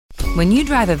When you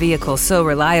drive a vehicle so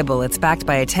reliable it's backed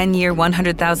by a 10-year,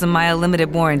 100,000-mile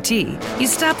limited warranty, you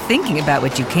stop thinking about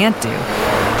what you can't do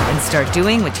and start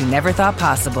doing what you never thought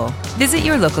possible. Visit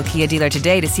your local Kia dealer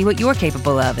today to see what you're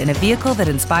capable of in a vehicle that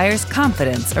inspires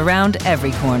confidence around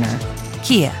every corner.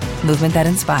 Kia, movement that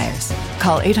inspires.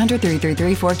 Call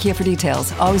 800-333-4KIA for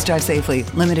details. Always drive safely.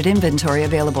 Limited inventory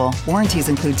available. Warranties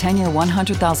include 10-year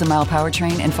 100,000-mile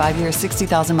powertrain and 5-year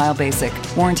 60,000-mile basic.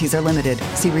 Warranties are limited.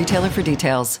 See retailer for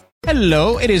details.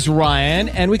 Hello, it is Ryan,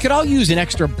 and we could all use an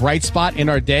extra bright spot in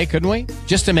our day, couldn't we?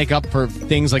 Just to make up for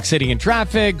things like sitting in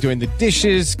traffic, doing the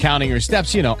dishes, counting your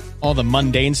steps, you know, all the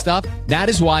mundane stuff. That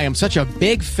is why I'm such a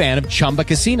big fan of Chumba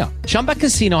Casino. Chumba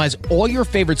Casino has all your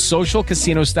favorite social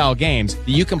casino-style games that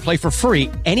you can play for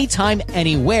free anytime,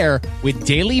 anywhere with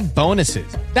daily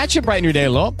bonuses. That should brighten your day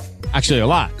a little. Actually, a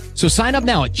lot. So sign up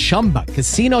now at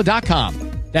ChumbaCasino.com.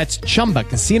 That's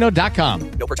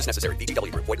ChumbaCasino.com. No purchase necessary.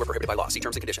 VGW Group. Void where prohibited by law. See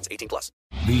terms and conditions. 18+.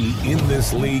 The In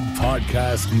This League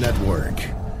Podcast Network.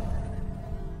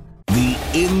 The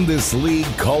In This League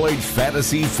College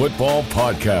Fantasy Football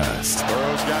Podcast.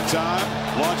 Burrow's got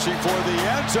time. Launching for the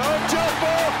end zone. Jump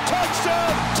ball.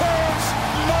 Touchdown. Terrence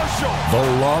Marshall.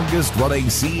 The longest running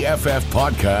CFF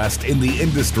podcast in the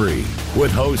industry.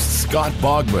 With hosts Scott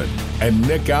Bogman and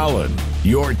Nick Allen.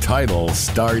 Your title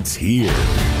starts here.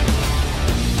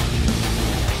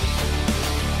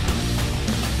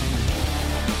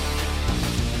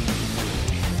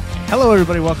 Hello,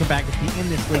 everybody. Welcome back to the In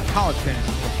This League College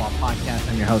Fantasy Football Podcast.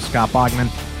 I'm your host, Scott Bogman.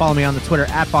 Follow me on the Twitter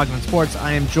at Bogman Sports.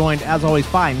 I am joined, as always,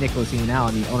 by Nicholas Ian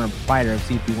Allen, the owner and proprietor of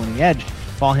CFB Winning Edge.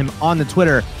 Follow him on the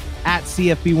Twitter at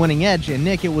CFB Winning Edge. And,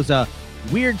 Nick, it was a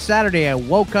weird Saturday. I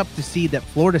woke up to see that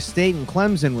Florida State and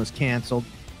Clemson was canceled.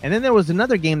 And then there was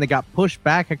another game that got pushed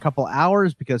back a couple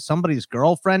hours because somebody's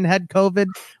girlfriend had COVID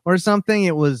or something.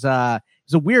 It was a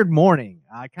weird morning.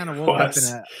 I kind of woke up in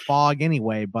a fog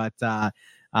anyway, but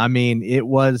I mean, it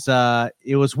was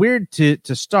weird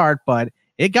to start, but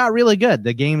it got really good.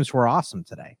 The games were awesome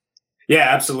today. Yeah,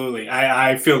 absolutely.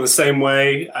 I feel the same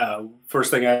way. First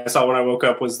thing I saw when I woke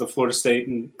up was the Florida State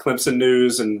and Clemson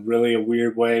news, and really a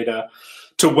weird way to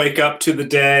wake up to the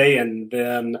day. And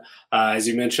then, as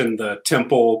you mentioned, the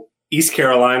Temple, East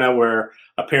Carolina, where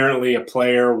apparently a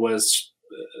player was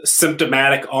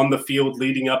symptomatic on the field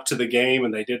leading up to the game,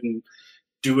 and they didn't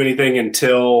do anything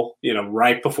until,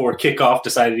 right before kickoff,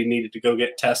 decided he needed to go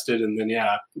get tested. And then,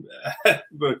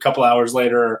 a couple hours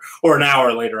later or an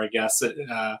hour later, I guess,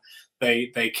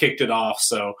 they kicked it off.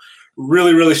 So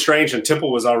really, really strange. And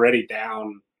Temple was already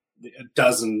down a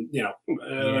dozen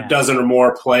or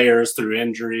more players through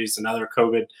injuries and other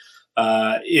COVID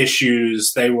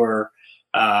issues. They were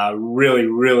really,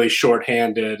 really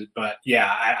shorthanded. But yeah,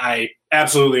 I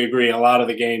absolutely agree. A lot of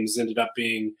the games ended up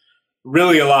being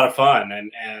really a lot of fun,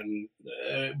 and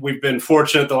we've been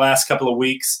fortunate the last couple of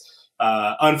weeks.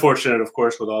 Unfortunate, of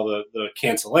course, with all the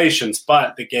cancellations,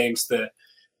 but the games that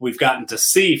we've gotten to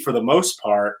see, for the most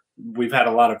part, we've had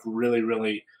a lot of really,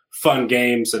 really fun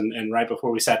games. And right before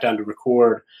we sat down to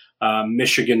record,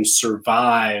 Michigan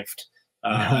survived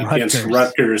against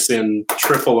Rutgers in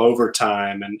triple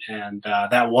overtime, and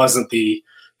that wasn't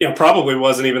probably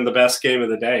wasn't even the best game of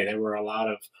the day. There were a lot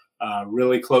of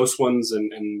really close ones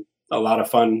and a lot of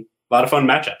fun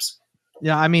matchups.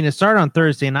 Yeah, I mean, it started on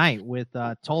Thursday night with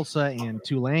Tulsa and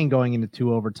Tulane going into two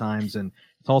overtimes, and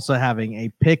Tulsa having a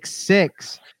pick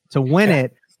six to win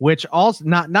it, which also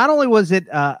not only was it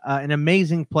an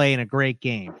amazing play and a great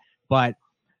game, but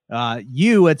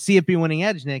you at CFB Winning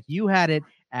Edge, Nick, you had it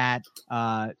at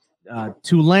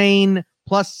Tulane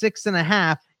plus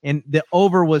 6.5, and the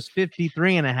over was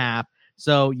 53.5.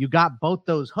 So you got both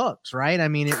those hooks, right? I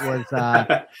mean, it was,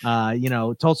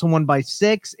 Tulsa won by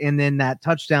 6, and then that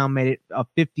touchdown made it a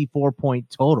 54-point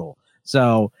total.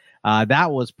 So that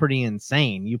was pretty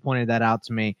insane. You pointed that out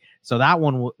to me. So that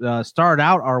one started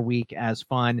out our week as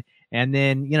fun. And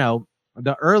then,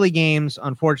 the early games,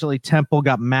 unfortunately, Temple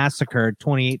got massacred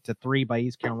 28-3 by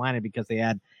East Carolina because they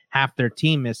had half their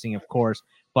team missing, of course.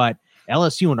 But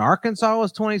LSU and Arkansas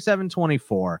was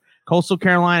 27-24. Coastal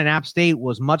Carolina and App State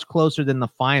was much closer than the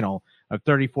final of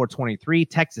 34-23.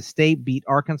 Texas State beat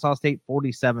Arkansas State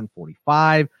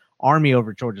 47-45. Army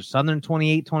over Georgia Southern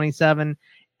 28-27.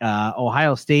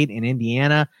 Ohio State and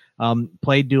Indiana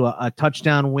played to a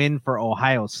touchdown win for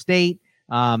Ohio State.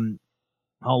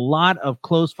 A lot of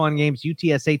close, fun games.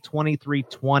 UTSA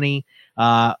 23-20.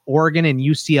 Oregon and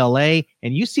UCLA.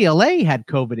 And UCLA had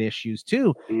COVID issues,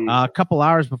 too. A couple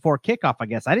hours before kickoff, I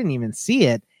guess. I didn't even see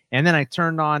it. And then I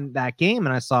turned on that game,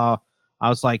 and I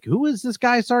was like, who is this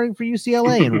guy starting for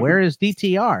UCLA? And where is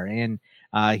DTR?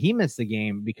 And he missed the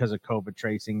game because of COVID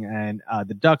tracing. And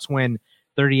the Ducks win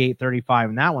 38-35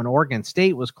 in that one. Oregon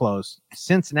State was close.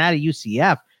 Cincinnati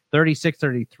UCF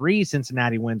 36-33.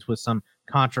 Cincinnati wins with some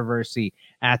controversy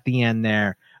at the end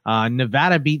there.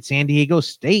 Nevada beat San Diego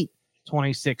State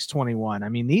 26-21. I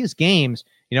mean, these games,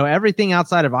 everything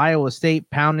outside of Iowa State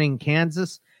pounding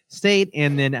Kansas State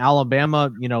and then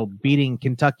Alabama, beating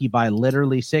Kentucky by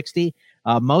literally 60.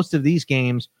 Most of these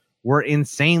games were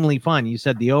insanely fun. You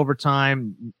said the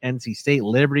overtime, NC State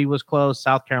Liberty was close.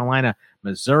 South Carolina,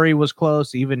 Missouri was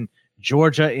close. Even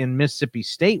Georgia and Mississippi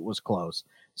State was close.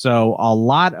 So a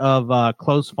lot of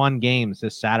close, fun games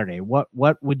this Saturday. What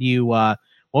would you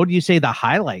say the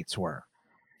highlights were?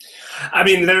 I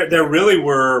mean, there really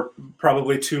were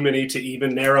probably too many to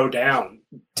even narrow down.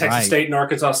 Texas State and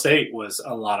Arkansas State was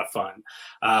a lot of fun.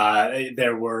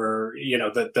 There were,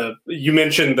 you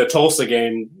mentioned the Tulsa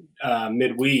game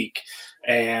midweek,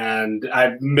 and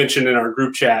I mentioned in our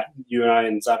group chat, you and I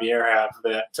and Xavier have,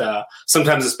 that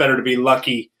sometimes it's better to be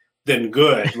lucky than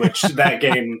good, which that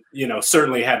game,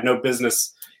 certainly had no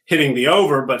business hitting the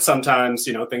over, but sometimes,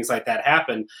 things like that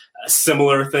happen. A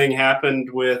similar thing happened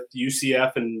with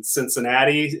UCF and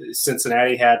Cincinnati.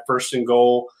 Cincinnati had first and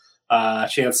goal,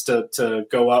 chance to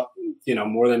go up,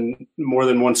 more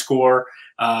than one score,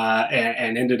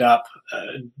 and ended up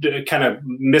kind of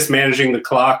mismanaging the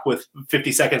clock with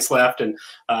 50 seconds left, and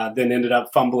then ended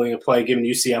up fumbling a play, giving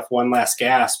UCF one last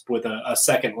gasp with a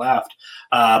second left.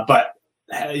 But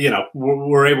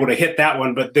we're able to hit that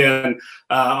one. But then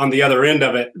on the other end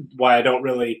of it, why I don't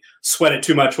really sweat it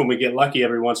too much when we get lucky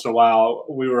every once in a while,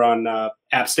 we were on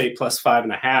App State plus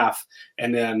 5.5.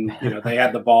 And then, they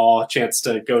had the ball, a chance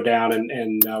to go down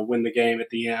and win the game at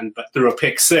the end, but threw a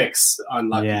pick six,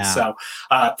 unlucky. Yeah. So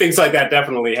things like that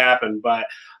definitely happen. But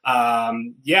I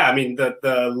mean,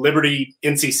 the Liberty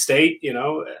NC State,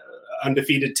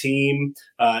 undefeated team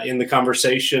in the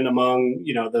conversation among,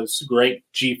 those great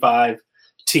G5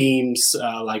 teams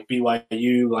like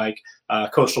BYU, like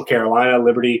Coastal Carolina.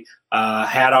 Liberty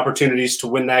had opportunities to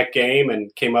win that game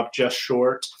and came up just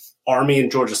short. Army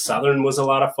and Georgia Southern was a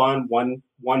lot of fun.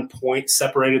 One point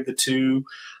separated the two.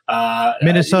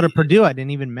 Minnesota Purdue, I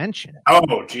didn't even mention.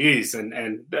 Oh, geez,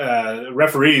 and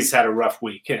referees had a rough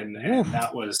week, and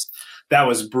that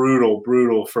was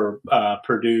brutal for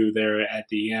Purdue there at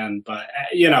the end. But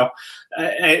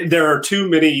there are too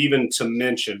many even to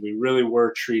mention. We really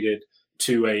were treated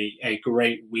to a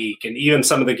great week, and even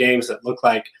some of the games that looked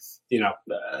like,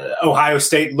 Ohio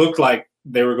State looked like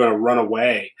they were going to run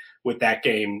away with that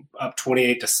game, up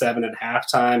 28-7 at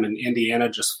halftime, and Indiana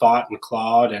just fought and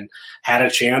clawed and had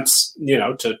a chance,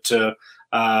 to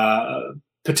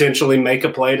potentially make a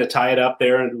play to tie it up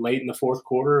there late in the fourth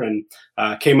quarter, and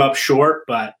came up short,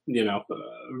 but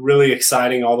really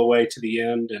exciting all the way to the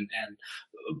end. And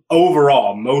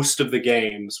overall, most of the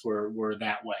games were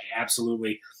that way.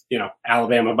 Absolutely,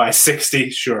 Alabama by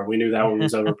 60. Sure, we knew that one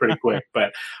was over pretty quick,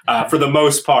 but for the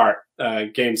most part,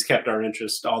 games kept our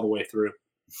interest all the way through.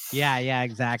 Yeah,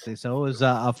 exactly. So it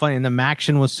was funny, and the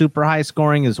Maction was super high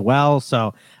scoring as well.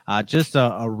 So just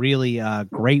a really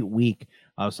great week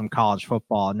of some college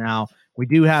football. Now, we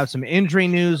do have some injury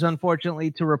news,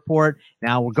 unfortunately, to report.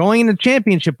 Now, we're going into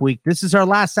championship week. This is our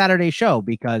last Saturday show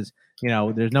because,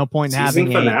 there's no point in having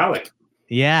finale.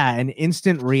 An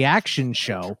instant reaction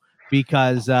show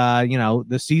because, the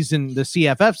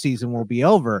CFF season will be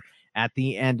over at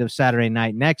the end of Saturday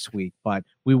night next week, but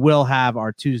we will have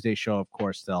our Tuesday show, of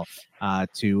course, still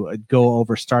to go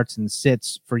over starts and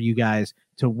sits for you guys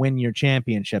to win your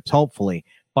championships, hopefully.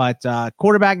 But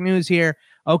quarterback news here.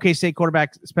 OK State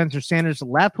quarterback Spencer Sanders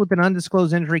left with an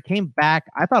undisclosed injury, came back.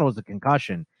 I thought it was a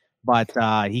concussion, but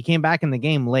he came back in the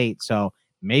game late, so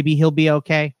maybe he'll be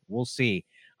okay. We'll see.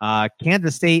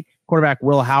 Kansas State quarterback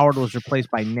Will Howard was replaced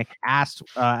by Nick Ast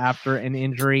after an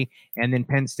injury, and then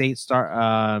Penn State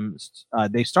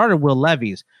they started Will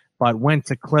Levis, but went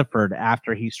to Clifford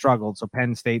after he struggled. So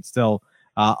Penn State still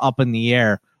up in the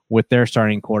air with their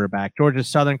starting quarterback. Georgia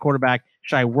Southern quarterback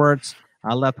Shai Wertz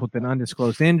left with an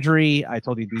undisclosed injury. I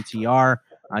told you DTR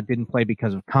didn't play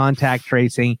because of contact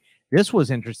tracing. This was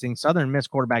interesting. Southern Miss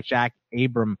quarterback Jack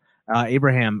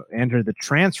Abraham entered the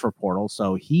transfer portal,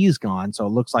 so he's gone. So it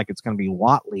looks like it's going to be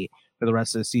Watley for the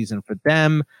rest of the season for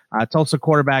them. Tulsa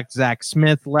quarterback Zach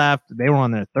Smith left. They were on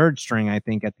their third string, I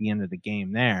think, at the end of the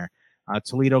game there.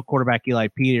 Toledo quarterback Eli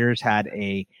Peters had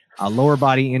a lower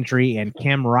body injury, and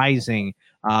Cam Rising,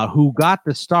 who got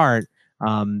the start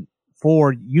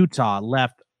for Utah,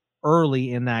 left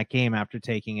early in that game after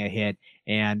taking a hit,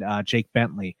 and Jake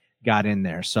Bentley got in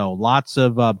there. So lots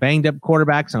of banged up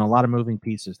quarterbacks and a lot of moving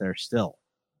pieces there still.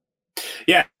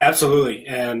 Yeah, absolutely.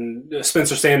 And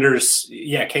Spencer Sanders,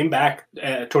 came back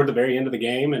toward the very end of the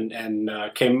game and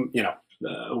came,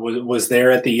 was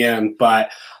there at the end,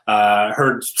 but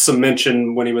heard some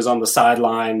mention when he was on the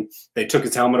sideline. They took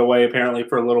his helmet away apparently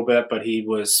for a little bit, but he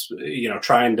was,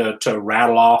 trying to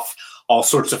rattle off all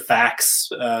sorts of facts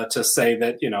to say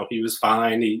that, he was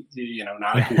fine. He,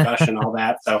 not a concussion, all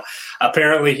that. So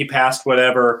apparently he passed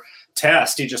whatever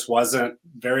test. He just wasn't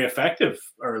very effective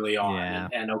early on. Yeah.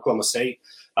 And Oklahoma State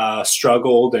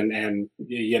struggled and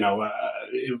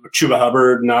Chuba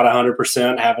Hubbard, not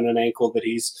 100%, having an ankle that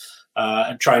he's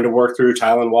trying to work through.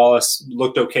 Tylan Wallace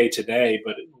looked okay today,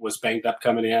 but was banged up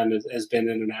coming in, has been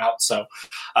in and out. So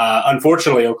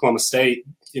unfortunately, Oklahoma State,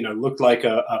 looked like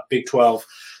a Big 12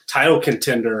 title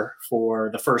contender for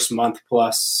the first month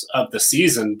plus of the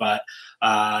season, but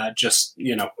just,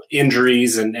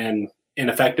 injuries and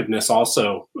ineffectiveness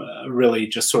also really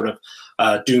just sort of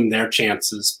doomed their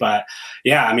chances. But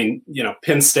yeah, I mean,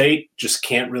 Penn State just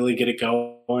can't really get it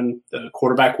going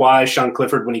quarterback wise. Sean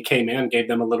Clifford, when he came in, gave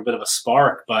them a little bit of a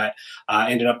spark, but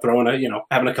ended up throwing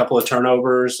having a couple of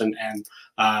turnovers and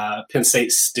Penn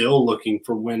State still looking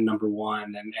for win number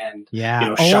one. And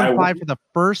 0-5 for the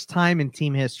first time in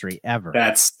team history ever.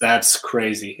 That's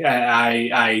crazy.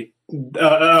 I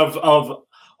of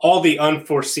all the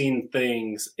unforeseen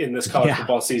things in this college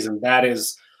football season, that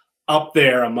is up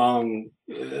there among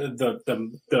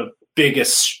the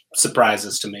biggest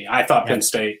surprises to me. I thought Penn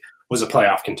State was a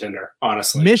playoff contender,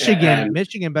 honestly.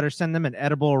 Michigan better send them an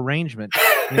edible arrangement.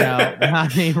 I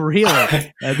mean,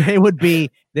 really, they would be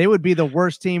the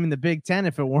worst team in the Big Ten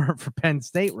if it weren't for Penn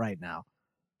State right now.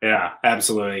 Yeah,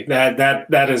 absolutely.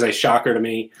 That is a shocker to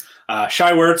me.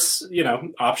 Shai Werts,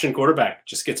 option quarterback,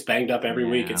 just gets banged up every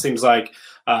week. It seems like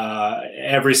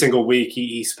every single week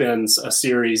he spends a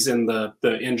series in the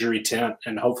injury tent,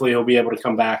 and hopefully he'll be able to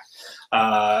come back,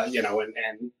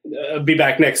 and be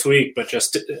back next week. But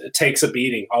just takes a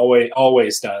beating,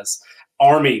 always does.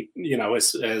 Army,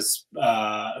 as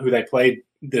who they played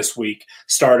this week,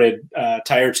 started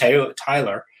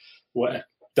Tyler. What?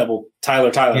 Double Tyler,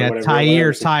 whatever.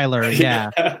 Tyler, yeah.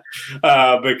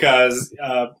 Because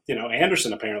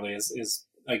Anderson apparently is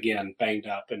again banged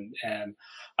up, and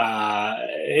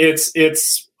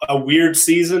it's a weird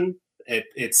season.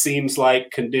 It seems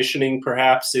like conditioning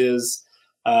perhaps is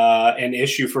an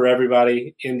issue for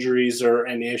everybody. Injuries are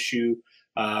an issue.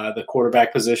 The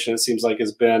quarterback position, it seems like,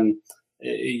 has been,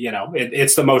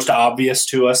 it's the most obvious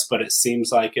to us, but it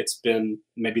seems like it's been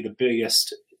maybe the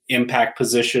biggest impact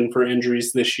position for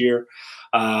injuries this year.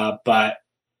 But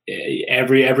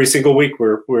every single week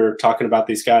we're talking about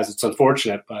these guys. It's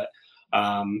unfortunate, but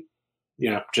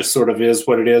just sort of is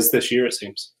what it is this year, it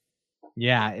seems.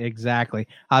 Yeah, exactly.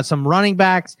 Some running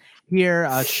backs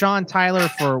here, Sean Tyler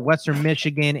for Western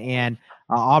Michigan and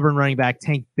Auburn running back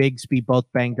Tank Bigsby, both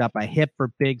banged up. A hip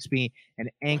for Bigsby, an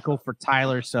ankle for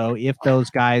Tyler. So if those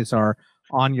guys are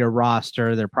on your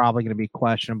roster, they're probably going to be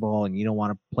questionable, and you don't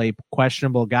want to play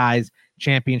questionable guys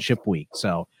championship week.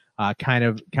 So kind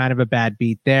of a bad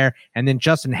beat there. And then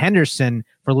Justin Henderson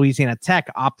for Louisiana Tech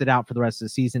opted out for the rest of the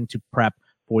season to prep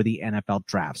for the NFL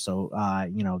draft. So,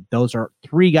 those are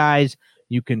three guys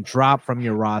you can drop from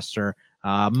your roster,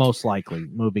 most likely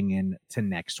moving into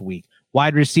next week.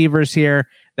 Wide receivers here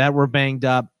that were banged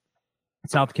up.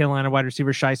 South Carolina wide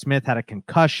receiver Shi Smith had a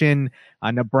concussion.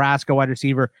 Nebraska wide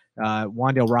receiver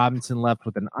Wan'Dale Robinson left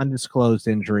with an undisclosed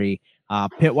injury.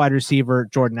 Pitt wide receiver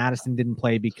Jordan Addison didn't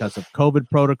play because of COVID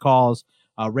protocols.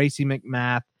 Racey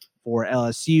McMath for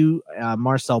LSU,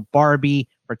 Marcel Barbie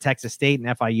for Texas State, and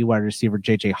FIU wide receiver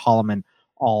J.J. Holloman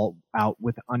all out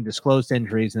with undisclosed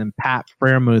injuries. And then Pat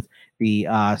Freiermuth, the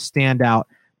standout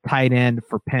tight end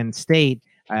for Penn State,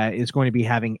 is going to be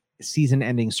having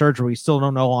season-ending surgery. We still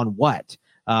don't know on what.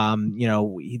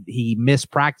 He missed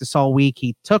practice all week.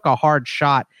 He took a hard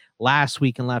shot last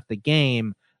week and left the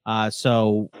game.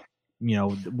 So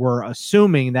we're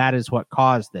assuming that is what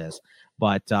caused this.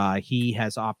 But he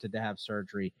has opted to have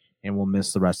surgery and will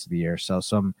miss the rest of the year. So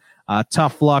some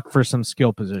tough luck for some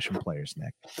skill position players,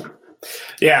 Nick.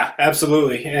 Yeah,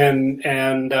 absolutely. And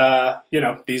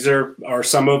these are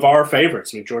some of our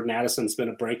favorites. I mean, Jordan Addison's been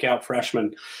a breakout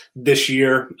freshman this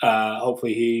year.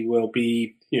 Hopefully he will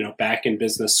be, back in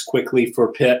business quickly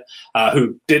for Pitt,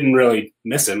 who didn't really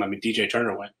miss him. I mean, DJ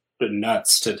Turner went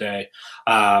nuts today.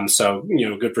 So,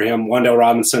 good for him. Wan'Dale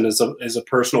Robinson is a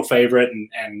personal favorite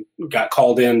and got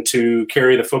called in to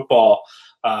carry the football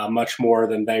much more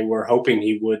than they were hoping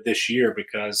he would this year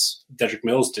because Dedrick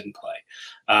Mills didn't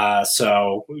play.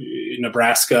 So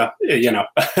Nebraska,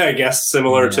 I guess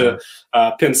similar to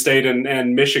Penn State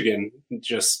and Michigan,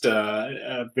 just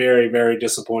a very, very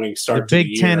disappointing start to the year.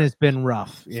 The Big Ten has been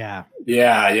rough. Yeah.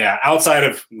 Yeah. Outside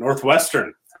of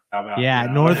Northwestern, How about, Yeah,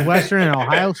 Northwestern and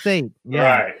Ohio State.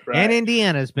 Yeah, right. And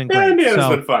Indiana's been Yeah, great. Indiana's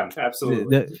been fun.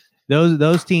 Absolutely.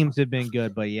 Those teams have been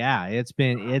good, but yeah, it's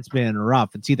been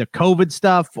rough. It's either COVID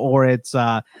stuff or it's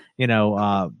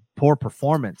poor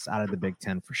performance out of the Big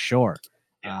Ten for sure.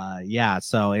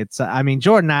 So it's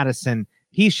Jordan Addison,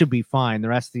 he should be fine. The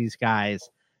rest of these guys,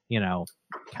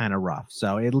 kind of rough.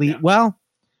 So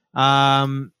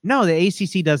no, the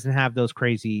ACC doesn't have those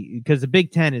crazy, because the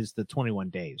Big Ten is the 21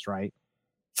 days, right?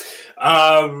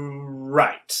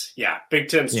 Right. Yeah. Big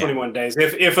Ten's 21 days.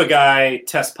 If a guy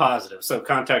tests positive, so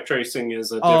contact tracing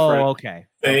is a different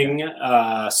thing.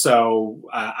 Okay. So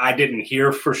I didn't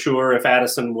hear for sure if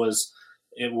Addison was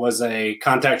a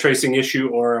contact tracing issue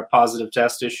or a positive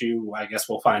test issue. I guess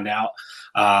we'll find out.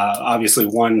 Obviously,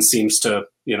 one seems to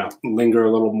linger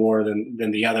a little more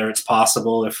than the other. It's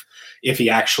possible if he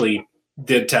actually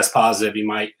did test positive, he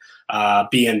might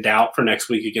be in doubt for next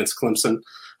week against Clemson.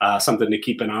 Something to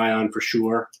keep an eye on for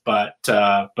sure. But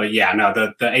yeah, no,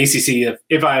 the ACC,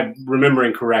 if I'm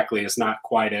remembering correctly, is not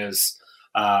quite as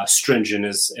stringent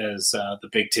as the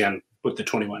Big Ten with the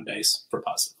 21 days for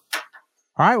positive.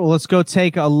 All right, well, let's go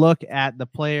take a look at the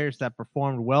players that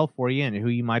performed well for you and who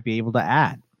you might be able to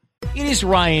add. It is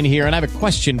Ryan here, and I have a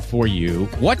question for you.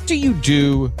 What do you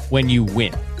do when you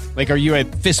win? Like, are you a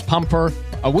fist pumper,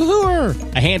 a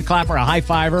woohooer, a hand clapper, a high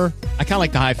fiver? I kind of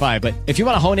like the high five, but if you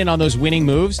want to hone in on those winning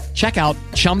moves, check out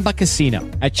Chumba Casino.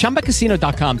 At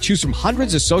ChumbaCasino.com, choose from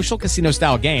hundreds of social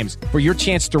casino-style games for your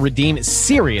chance to redeem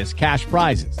serious cash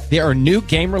prizes. There are new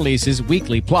game releases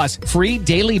weekly, plus free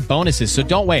daily bonuses, so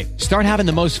don't wait. Start having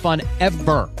the most fun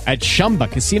ever at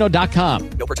ChumbaCasino.com.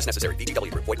 No purchase necessary.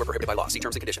 VGW. Void where prohibited by law. See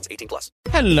terms and conditions. 18+.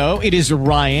 Hello, it is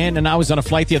Ryan, and I was on a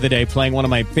flight the other day playing one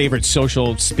of my favorite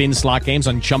social spin slot games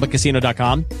on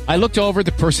ChumbaCasino.com. I looked over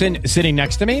the person sitting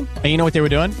next to me, and you know what they were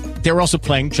doing? They were also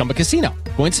playing Chumba Casino.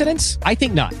 Coincidence? I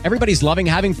think not. Everybody's loving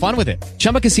having fun with it.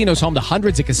 Chumba Casino is home to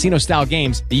hundreds of casino-style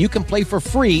games that you can play for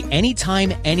free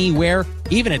anytime, anywhere,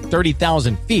 even at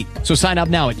 30,000 feet. So sign up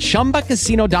now at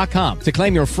ChumbaCasino.com to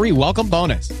claim your free welcome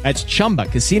bonus. That's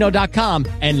ChumbaCasino.com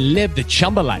and live the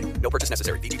Chumba life. No purchase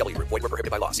necessary. VGW. Void where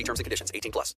prohibited by law. See terms and conditions.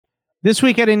 18+. This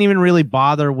week, I didn't even really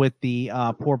bother with the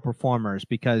poor performers,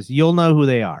 because you'll know who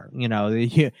they are.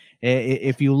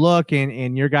 If you look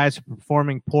and your guys are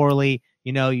performing poorly,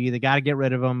 you either got to get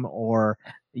rid of them, or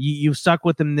you've stuck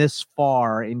with them this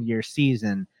far into your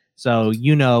season. So,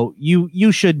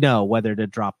 you should know whether to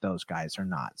drop those guys or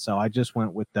not. So I just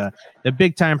went with the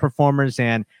big time performers,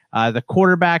 and the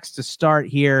quarterbacks to start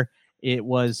here. It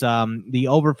was the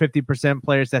over 50%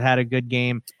 players that had a good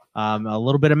game. A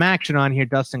little bit of action on here.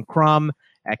 Dustin Crum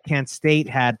at Kent State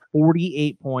had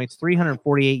 48 points,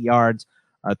 348 yards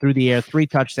through the air, 3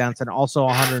 touchdowns, and also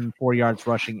 104 yards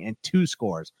rushing and 2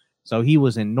 scores. So he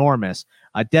was enormous.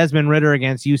 Desmond Ridder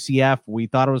against UCF, we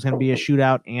thought it was going to be a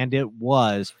shootout, and it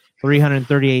was.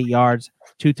 338 yards,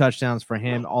 2 touchdowns for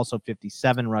him, also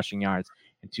 57 rushing yards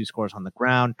and 2 scores on the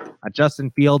ground.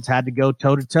 Justin Fields had to go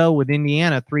toe-to-toe with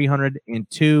Indiana,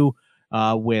 302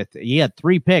 he had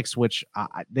 3 picks, which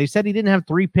they said he didn't have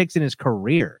 3 picks in his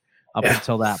career up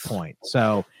until that point.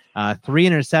 So 3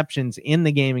 interceptions in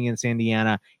the game against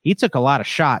Indiana. He took a lot of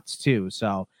shots too.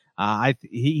 So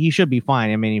he should be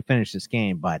fine. I mean, he finished this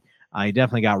game, but he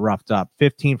definitely got roughed up.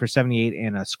 15 for 78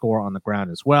 and a score on the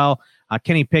ground as well.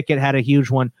 Kenny Pickett had a huge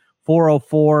one,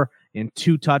 404 and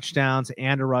 2 touchdowns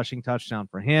and a rushing touchdown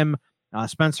for him.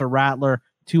 Spencer Rattler,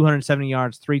 270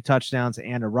 yards, 3 touchdowns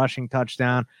and a rushing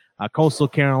touchdown. Coastal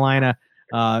Carolina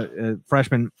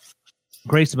freshman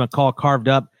Grayson McCall carved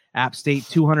up App State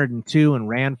 202 and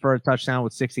ran for a touchdown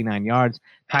with 69 yards.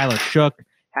 Tyler Shook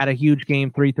had a huge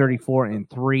game, 334 and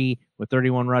 3 with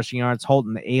 31 rushing yards.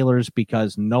 Holton Ahlers,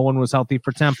 because no one was healthy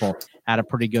for Temple, had a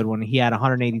pretty good one. He had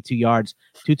 182 yards,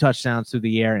 2 touchdowns through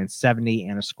the air, and 70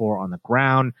 and a score on the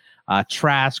ground.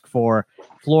 Trask for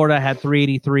Florida had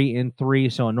 383 and 3,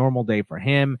 so a normal day for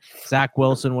him. Zach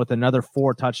Wilson with another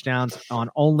 4 touchdowns on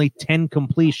only 10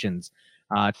 completions.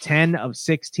 10 of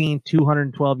 16,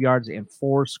 212 yards, and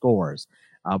 4 scores.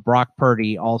 Brock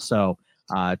Purdy also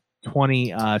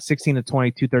 16 of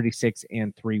 20, 236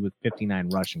 and 3 with 59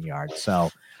 rushing yards.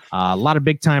 So a lot of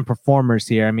big-time performers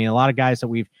here. I mean, a lot of guys that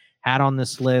we've had on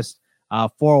this list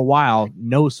for a while.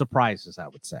 No surprises, I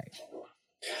would say.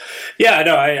 Yeah,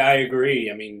 no, I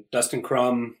agree. I mean, Dustin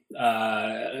Crum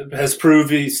has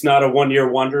proved he's not a one-year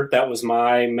wonder. That was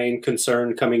my main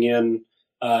concern coming in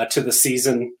to the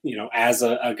season, as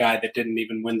a guy that didn't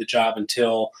even win the job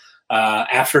until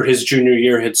after his junior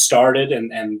year had started.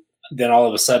 And then all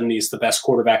of a sudden he's the best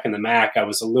quarterback in the MAC. I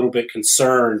was a little bit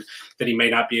concerned that he may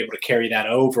not be able to carry that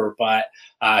over, but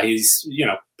he's,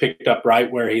 picked up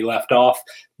right where he left off.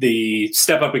 The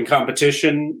step up in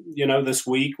competition, this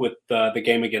week with the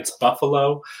game against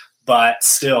Buffalo, but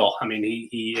still, I mean,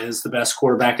 he is the best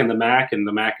quarterback in the MAC, and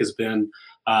the MAC has been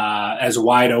as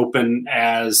wide open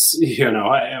as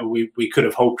we could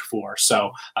have hoped for.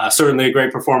 So certainly a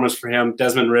great performance for him.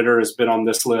 Desmond Ridder has been on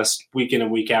this list week in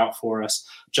and week out for us.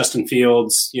 Justin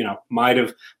Fields, might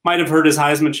have hurt his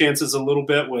Heisman chances a little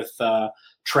bit with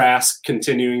Trask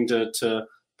continuing to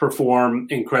perform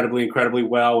incredibly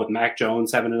well, with Mac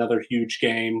Jones having another huge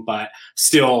game, but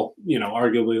still,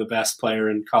 arguably the best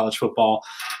player in college football.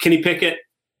 Kenny Pickett,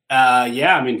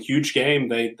 huge game.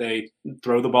 They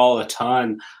throw the ball a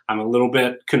ton. I'm a little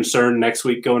bit concerned next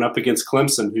week going up against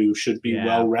Clemson, who should be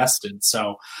well rested.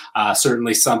 So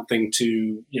certainly something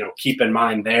to keep in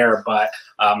mind there. But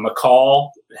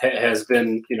McCall has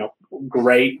been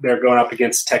great. They're going up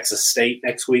against Texas State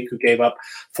next week, who gave up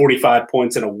 45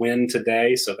 points in a win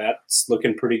today. So that's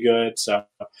looking pretty good. So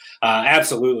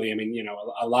absolutely. I mean,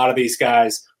 a lot of these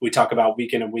guys we talk about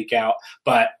week in and week out,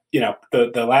 but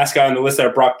the last guy on the list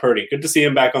there, Brock Purdy, good to see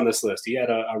him back on this list. He had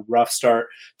a rough start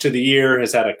to the year,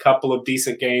 has had a couple of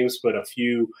decent games, but a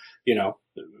few,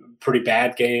 pretty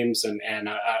bad games and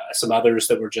some others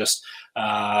that were just,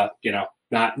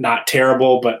 not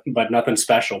terrible, but nothing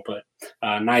special. But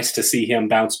nice to see him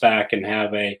bounce back and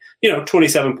have a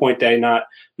 27-point day.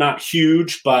 Not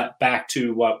huge, but back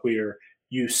to what we're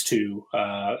used to.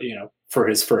 For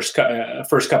his first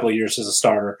couple of years as a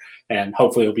starter, and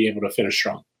hopefully he'll be able to finish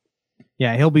strong.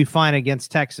 Yeah, he'll be fine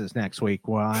against Texas next week.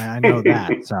 Well, I know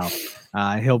that,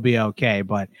 so he'll be okay.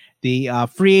 But the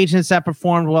free agents that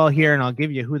performed well here, and I'll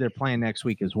give you who they're playing next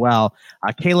week as well.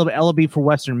 Caleb Ellaby for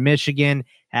Western Michigan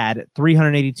had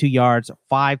 382 yards,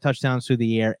 5 touchdowns through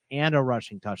the air, and a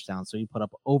rushing touchdown. So he put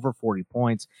up over 40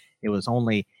 points. It was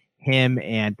only him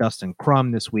and Dustin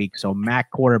Crum this week. So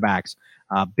MAC quarterbacks,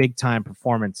 big-time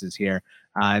performances here.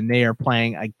 And they are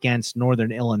playing against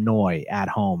Northern Illinois at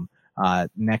home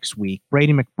next week.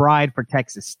 Brady McBride for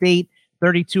Texas State,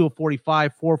 32 of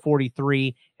 45,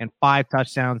 443, and 5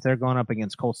 touchdowns. They're going up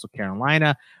against Coastal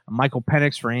Carolina. Michael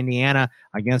Penix for Indiana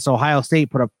against Ohio State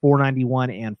put up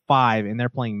 491 and 5, and they're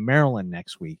playing Maryland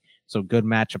next week. So good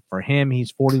matchup for him.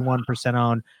 He's 41%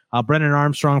 owned. Brennan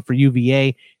Armstrong for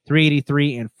UVA,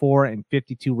 383 and 4 and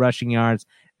 52 rushing yards.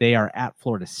 They are at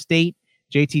Florida State.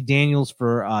 JT Daniels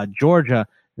for Georgia.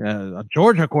 A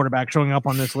Georgia quarterback showing up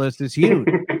on this list is huge.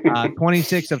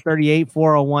 26 of 38,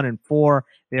 401 and 4.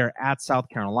 They're at South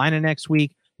Carolina next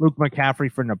week. Luke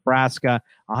McCaffrey for Nebraska,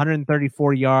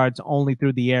 134 yards only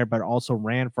through the air, but also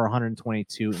ran for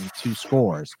 122 and 2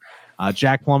 scores.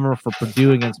 Jack Plummer for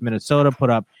Purdue against Minnesota put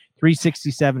up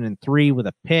 367 and 3 with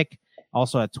a pick.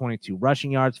 Also had 22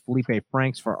 rushing yards. Felipe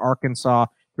Franks for Arkansas,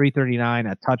 339,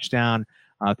 a touchdown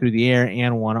through the air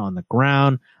and 1 on the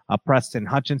ground. Preston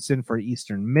Hutchinson for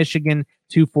Eastern Michigan,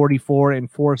 244 and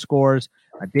 4 scores.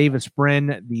 Davis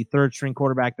Brin, the third-string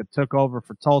quarterback that took over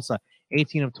for Tulsa,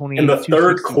 18 of 28. In the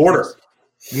third quarter.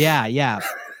 Yeah.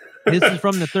 This is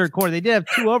from the third quarter. They did have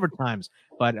 2 overtimes,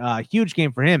 but huge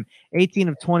game for him. 18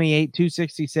 of 28,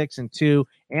 266 and 2,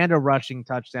 and a rushing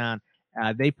touchdown.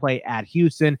 They play at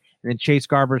Houston. And then Chase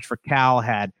Garbers for Cal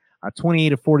had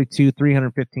 28 of 42,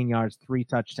 315 yards, 3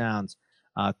 touchdowns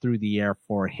through the air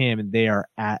for him. And they are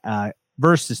at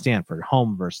versus Stanford,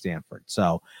 home versus Stanford.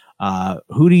 So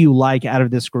who do you like out of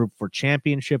this group for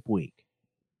championship week?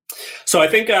 So I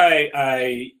think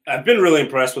I've been really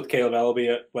impressed with Caleb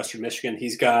Ellaby at Western Michigan.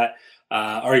 He's got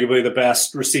arguably the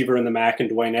best receiver in the MAC in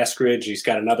Dwayne Eskridge. He's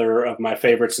got another of my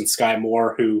favorites in Sky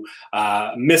Moore, who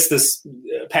missed this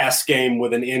past game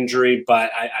with an injury,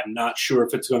 but I'm not sure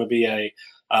if it's going to be a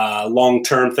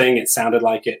long-term thing. It sounded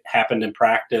like it happened in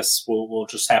practice. We'll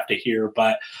just have to hear.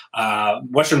 But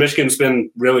Western Michigan's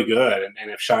been really good, and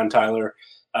if Sean Tyler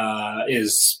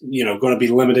is going to be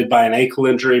limited by an ankle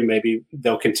injury, maybe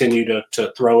they'll continue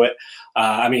to throw it.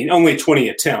 Only 20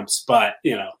 attempts, but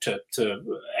to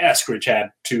Eskridge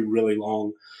had 2 really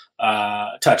long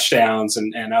touchdowns,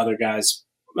 and other guys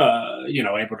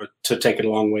able to take it a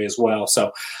long way as well.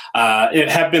 So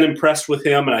have been impressed with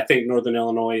him, and I think Northern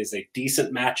Illinois is a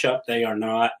decent matchup. They are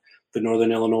not the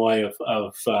Northern Illinois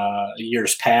of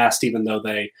years past, even though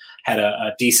they had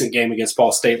a decent game against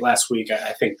Ball State last week.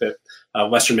 I think that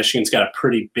Western Michigan's got a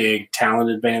pretty big talent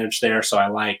advantage there, so I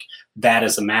like that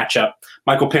as a matchup.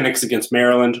 Michael Penix against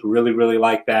Maryland, really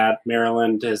like that.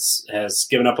 Maryland has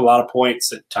given up a lot of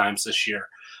points at times this year.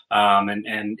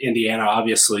 And Indiana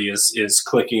obviously is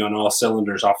clicking on all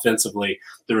cylinders offensively.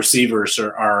 The receivers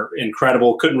are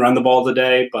incredible. Couldn't run the ball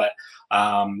today, but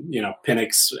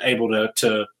Penix able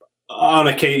to on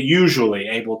occasion, usually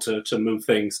able to move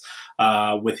things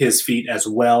with his feet as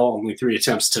well. Only 3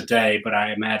 attempts today, but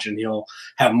I imagine he'll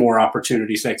have more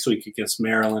opportunities next week against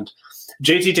Maryland.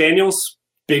 JT Daniels,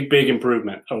 big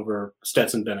improvement over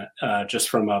Stetson Bennett, just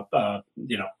from a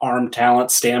arm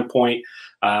talent standpoint.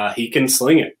 He can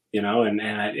sling it,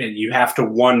 and you have to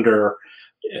wonder,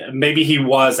 maybe he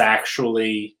was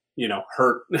actually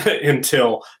hurt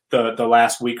until the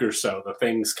last week or so. The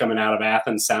things coming out of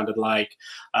Athens sounded like,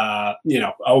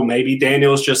 maybe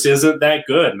Daniels just isn't that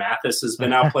good. Mathis has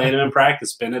been out playing him in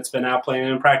practice. Bennett's been out playing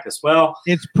him in practice. Well,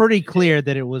 it's pretty clear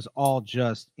that it was all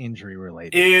just injury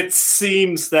related. It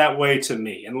seems that way to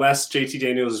me, unless JT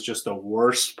Daniels is just the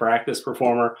worst practice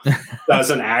performer,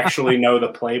 doesn't actually know the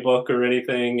playbook or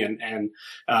anything. And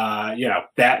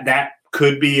that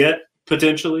could be it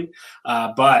potentially.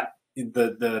 But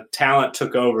the talent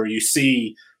took over. You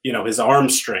see, his arm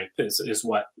strength is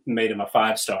what made him a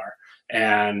 5-star.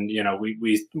 And,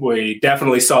 we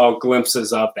definitely saw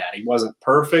glimpses of that. He wasn't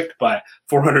perfect, but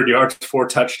 400 yards, 4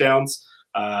 touchdowns,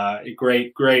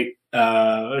 great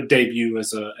debut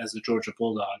as a Georgia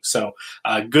Bulldog. So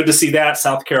good to see that.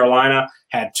 South Carolina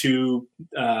had 2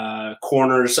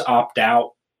 corners opt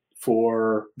out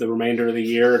for the remainder of the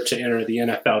year to enter the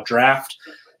NFL draft.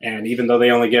 And even though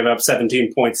they only gave up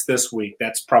 17 points this week,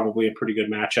 that's probably a pretty good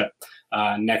matchup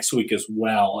next week as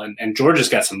well. And Georgia's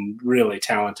got some really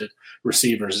talented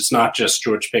receivers. It's not just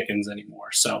George Pickens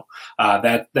anymore. So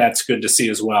that's good to see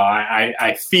as well.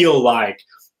 I feel like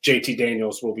JT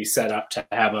Daniels will be set up to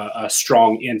have a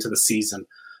strong end to the season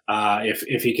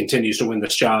if he continues to win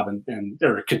this job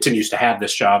or continues to have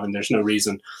this job. And there's no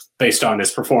reason based on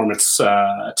his performance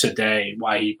today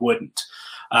why he wouldn't.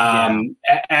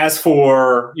 As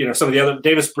for, some of the other,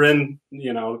 Davis Brin,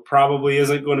 probably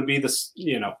isn't going to be this,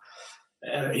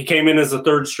 he came in as a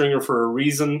 3rd stringer for a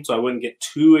reason, so I wouldn't get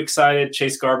too excited.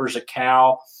 Chase Garber's a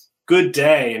Cal. Good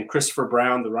day. And Christopher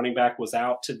Brown, the running back, was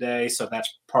out today, so that's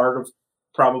part of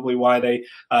probably why they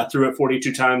threw it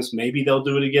 42 times. Maybe they'll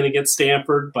do it again against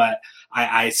Stanford, but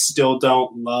I still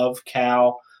don't love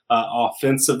Cal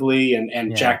offensively.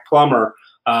 And Jack Plummer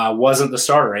wasn't the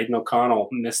starter. Aiden O'Connell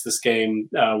missed this game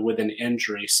with an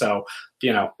injury. So,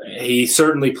 he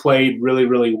certainly played really,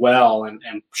 really well and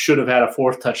should have had a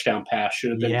 4th touchdown pass,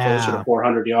 should have been closer to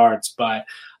 400 yards. But,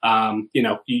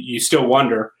 you still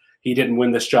wonder, he didn't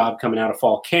win this job coming out of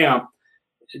fall camp,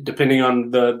 depending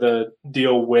on the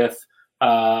deal with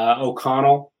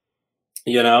O'Connell.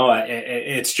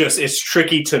 It's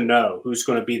tricky to know who's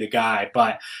going to be the guy,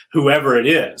 but whoever it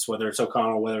is, whether it's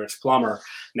O'Connell, whether it's Plummer,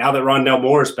 now that Rondell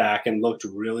Moore's back and looked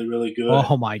really, really good.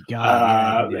 Oh my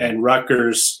God. And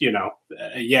Rutgers,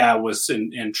 was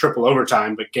in triple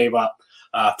overtime, but gave up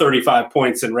 35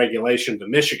 points in regulation to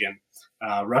Michigan.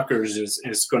 Rutgers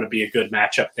is going to be a good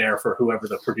matchup there for whoever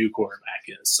the Purdue quarterback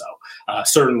is. So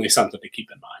certainly something to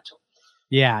keep in mind.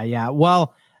 Yeah.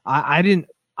 Well,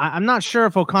 I'm not sure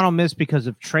if O'Connell missed because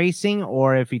of tracing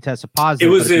or if he tested positive.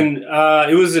 It was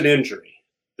an injury.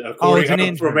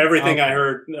 From everything I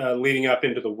heard leading up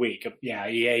into the week. Yeah,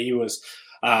 he was.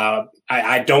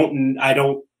 I don't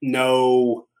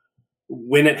know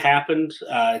when it happened.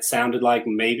 It sounded like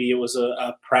maybe it was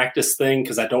a practice thing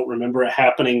because I don't remember it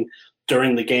happening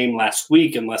during the game last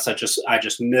week, unless I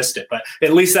just missed it. But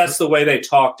at least that's the way they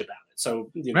talked about it.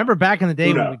 So remember back in the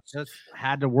day when we just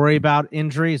had to worry about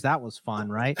injuries? That was fun,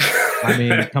 right? I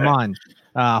mean, come on.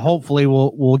 Hopefully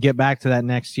we'll get back to that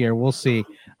next year. We'll see.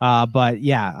 But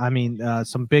yeah, I mean,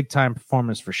 some big time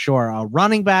performers for sure.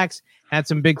 Running backs had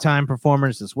some big time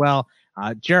performers as well.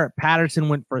 Jarrett Patterson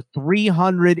went for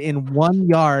 301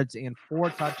 yards and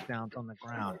 4 touchdowns on the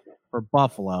ground for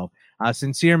Buffalo.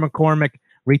 Sincere McCormick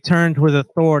returned with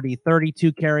authority,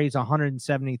 32 carries,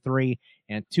 173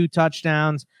 and 2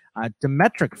 touchdowns.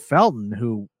 Demetric Felton,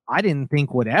 who I didn't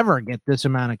think would ever get this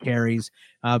amount of carries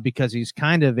because he's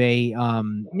kind of a,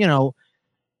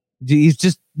 he's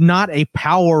just not a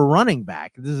power running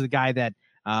back. This is a guy that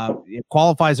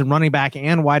qualifies in running back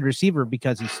and wide receiver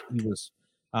because he was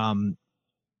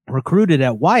recruited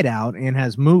at wideout and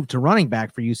has moved to running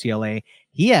back for UCLA.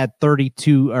 He had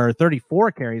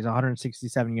 34 carries,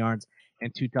 167 yards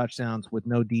and 2 touchdowns with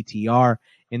no DTR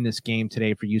in this game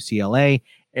today for UCLA.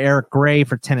 Eric Gray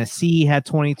for Tennessee had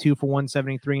 22 for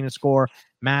 173 in a score.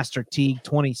 Master Teague,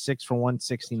 26 for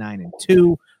 169 and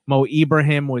 2. Mo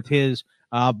Ibrahim with his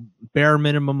bare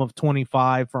minimum of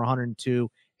 25 for 102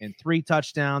 and 3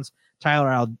 touchdowns.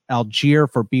 Tyler Algier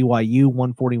for BYU,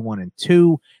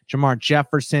 141-2. Jamar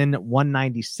Jefferson,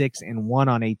 196-1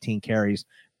 on 18 carries.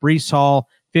 Breece Hall,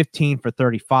 15 for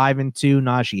 35-2.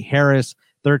 Najee Harris,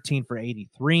 13 for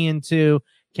 83-2.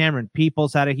 Cameron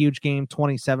Peoples had a huge game,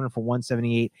 27 for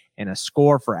 178 and a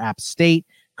score for App State.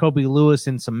 Kobe Lewis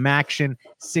in some action,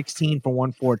 16 for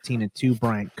 114-2.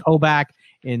 Bryant Koback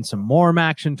in some more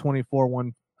action, 24,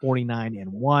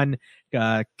 149-1.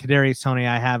 Kadarius Toney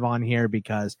I have on here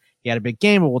because he had a big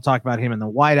game, but we'll talk about him in the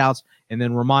wideouts. And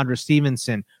then Ramondre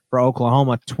Stevenson for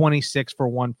Oklahoma, 26 for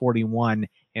 141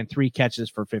 and 3 catches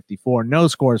for 54. No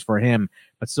scores for him,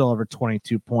 but still over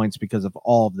 22 points because of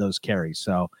all of those carries.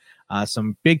 So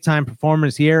some big-time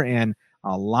performers here and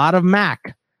a lot of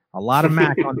Mac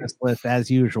on this list as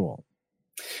usual.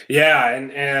 Yeah,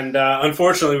 and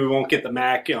unfortunately we won't get the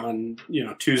MAC on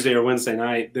Tuesday or Wednesday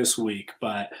night this week,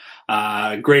 but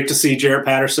great to see Jarrett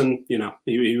Patterson.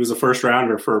 He was a first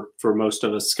rounder for most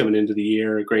of us coming into the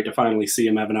year. Great to finally see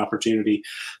him have an opportunity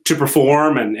to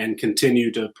perform and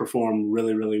continue to perform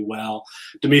really, really well.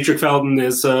 Demetric Felton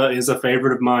is a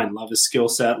favorite of mine. Love his skill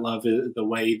set. Love the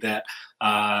way that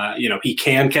he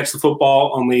can catch the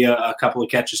football. Only a couple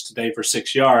of catches today for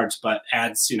 6 yards, but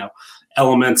adds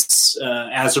elements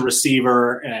as a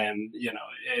receiver, and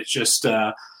it's just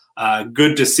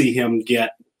good to see him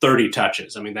get 30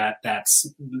 touches. I mean, that's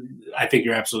I think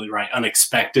you're absolutely right,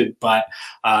 unexpected, but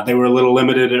they were a little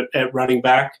limited at running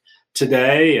back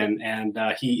today, and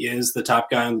he is the top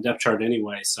guy on the depth chart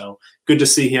anyway, so good to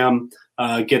see him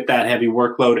get that heavy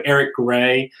workload. Eric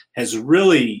Gray has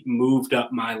really moved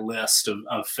up my list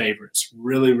of favorites.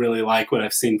 Really, really like what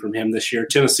I've seen from him this year.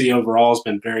 Tennessee overall has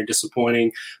been very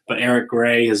disappointing, but Eric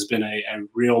Gray has been a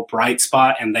real bright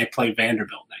spot, and they play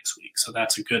Vanderbilt next week. So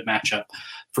that's a good matchup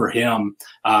for him.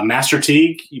 Master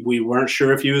Teague, we weren't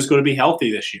sure if he was going to be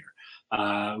healthy this year.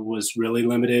 Was really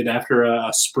limited after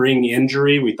a spring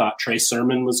injury. We thought Trey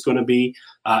Sermon was going to be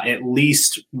at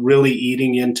least really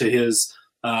eating into his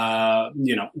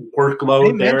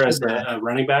workload there as a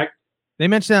running back. They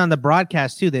mentioned that on the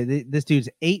broadcast too, that this dude's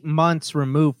 8 months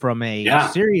removed from a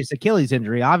serious Achilles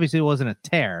injury. Obviously it wasn't a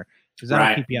tear, because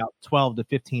that'll keep you out 12 to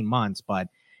 15 months, but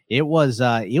it was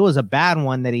a bad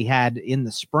one that he had in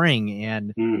the spring,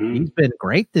 and he's been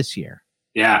great this year.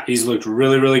 Yeah, he's looked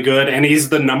really, really good, and he's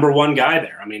the number one guy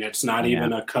there. I mean, it's not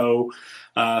even a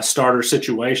co-starter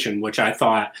situation, which I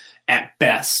thought at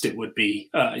best it would be,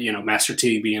 Master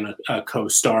Teague being a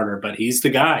co-starter, but he's the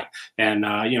guy, and,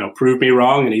 proved me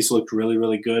wrong, and he's looked really,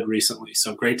 really good recently.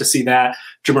 So great to see that.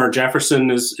 Jamar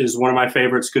Jefferson is one of my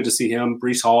favorites. Good to see him.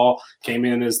 Breece Hall came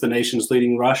in as the nation's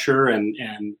leading rusher and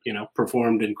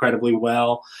performed incredibly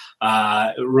well.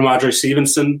 Ramondre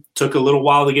Stevenson took a little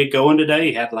while to get going today.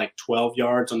 He had like 12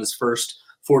 yards on his first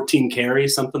 14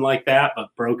 carries, something like that,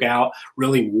 but broke out,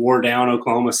 really wore down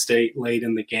Oklahoma State late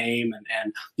in the game.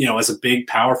 And as a big,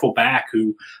 powerful back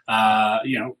who, got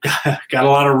a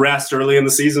lot of rest early in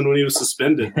the season when he was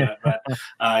suspended, but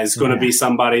is going to be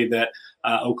somebody that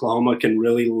Oklahoma can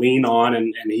really lean on,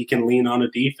 and he can lean on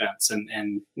a defense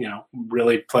and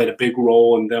really played a big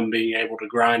role in them being able to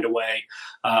grind away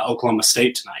Oklahoma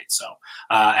State tonight. So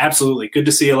absolutely good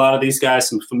to see a lot of these guys,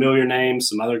 some familiar names,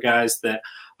 some other guys that,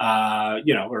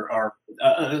 are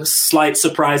slight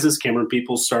surprises. Cameron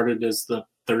Peoples started as the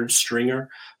third stringer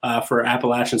for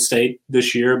Appalachian State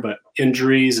this year, but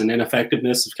injuries and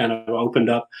ineffectiveness have kind of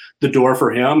opened up the door for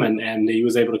him, and he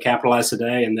was able to capitalize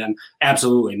today. And then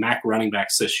absolutely MAC running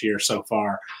backs this year so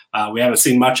far. We haven't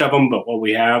seen much of them, but what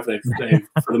we have, they've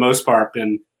for the most part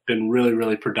been really,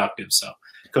 really productive. So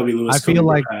Kobe Lewis, I feel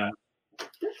like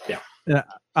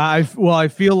I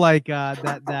feel like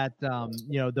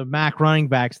the MAC running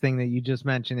backs thing that you just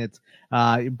mentioned, it's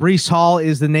Breece Hall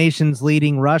is the nation's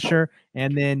leading rusher,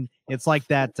 and then it's like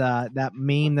that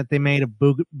meme that they made of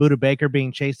Buda Baker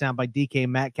being chased down by DK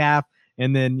Metcalf,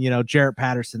 and then Jarrett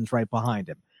Patterson's right behind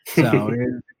him. So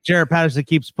Jarrett Patterson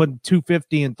keeps putting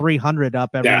 250 and 300 up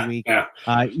every week. Yeah.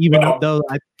 Though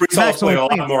Breece Hall's playing a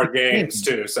lot more games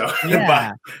too. So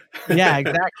yeah,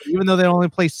 exactly. Even though they only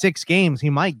play 6 games, he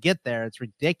might get there. It's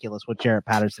ridiculous what Jarrett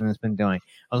Patterson has been doing.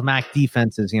 Those MAC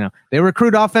defenses, they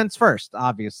recruit offense first,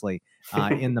 obviously,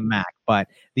 in the MAC. But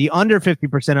the under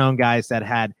 50% owned guys that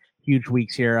had huge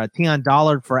weeks here, Tion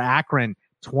Dollard for Akron,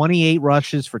 28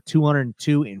 rushes for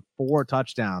 202 and 4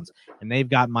 touchdowns. And they've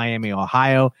got Miami,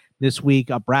 Ohio this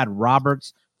week. Brad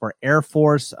Roberts for Air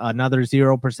Force, another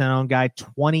 0% owned guy,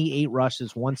 28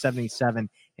 rushes, 177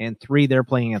 and 3. They're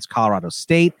playing against Colorado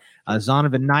State.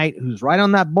 Zonovan Knight, who's right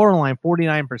on that borderline,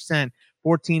 49%,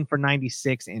 14 for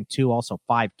 96 and 2, also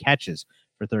 5 catches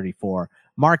for 34.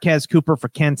 Marquez Cooper for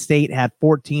Kent State had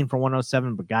 14 for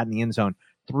 107, but got in the end zone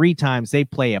 3 times. They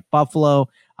play at Buffalo.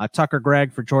 Tucker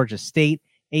Gregg for Georgia State,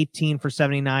 18 for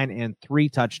 79 and 3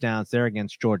 touchdowns there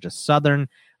against Georgia Southern.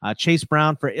 Chase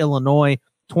Brown for Illinois,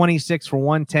 26 for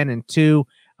 110 and 2,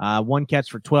 1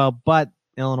 catch for 12, but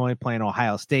Illinois playing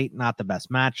Ohio State, not the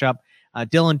best matchup.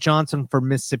 Dylan Johnson for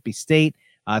Mississippi State,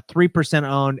 3%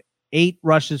 owned, 8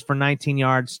 rushes for 19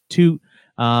 yards, 2.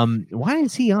 Why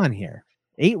is he on here?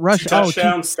 8 rushes,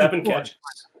 touchdowns, 7 catches.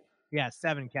 Yeah,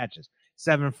 7 catches,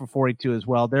 7 for 42 as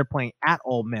well. They're playing at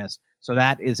Ole Miss, so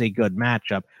that is a good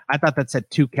matchup. I thought that said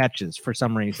 2 catches for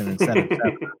some reason instead of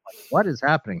 7. What is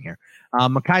happening here?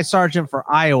 Mekhi Sargent for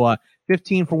Iowa,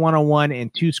 15 for 101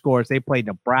 and 2 scores. They played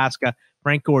Nebraska.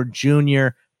 Frank Gore Jr.,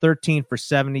 13 for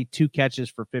 70, 2 catches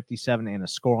for 57 and a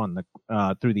score on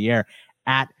the through the air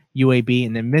at UAB.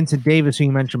 And then Vincent Davis, who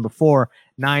you mentioned before,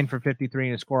 9 for 53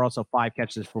 and a score, also 5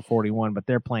 catches for 41, but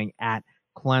they're playing at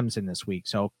Clemson this week.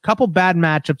 So a couple bad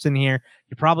matchups in here.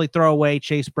 You probably throw away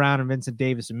Chase Brown and Vincent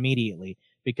Davis immediately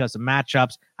because of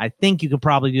matchups. I think you could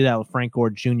probably do that with Frank Gore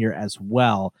Jr. as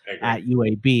well at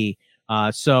UAB.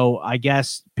 So I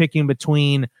guess picking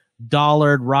between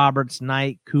Dollard, Roberts,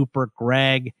 Knight, Cooper,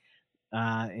 Gregg,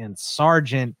 and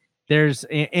Sargent,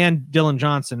 and Dylan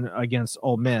Johnson against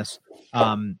Ole Miss.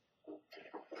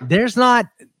 There's not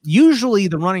usually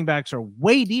the running backs are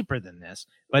way deeper than this,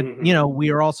 but we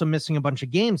are also missing a bunch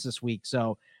of games this week.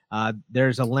 So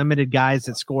there's a limited guys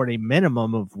that scored a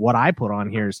minimum of what I put on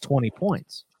here is 20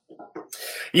 points.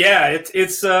 Yeah,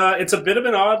 it's a bit of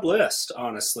an odd list,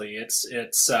 honestly. It's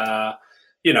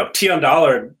Tion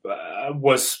Dollard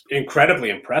was incredibly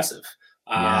impressive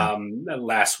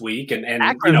last week, and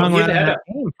Akron hung around that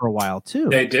game for a while too.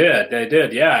 They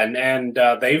did, yeah, and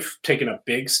they've taken a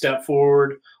big step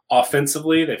forward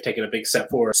offensively. They've taken a big step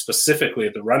forward specifically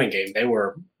at the running game. They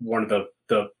were one of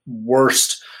the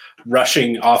worst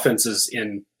rushing offenses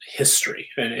in history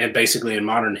and basically in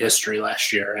modern history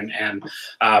last year, and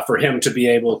for him to be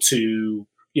able to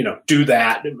do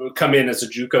that, come in as a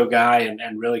JUCO guy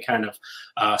and really kind of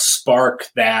spark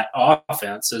that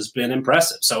offense has been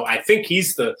impressive. So I think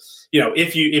he's the,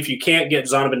 if you can't get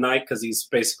Zonovan Knight because he's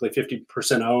basically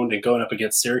 50% owned and going up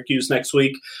against Syracuse next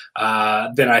week,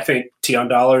 then I think Tion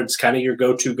Dollard's kind of your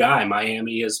go-to guy.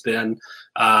 Miami has been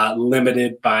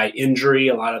limited by injury,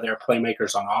 a lot of their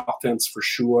playmakers on offense for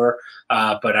sure.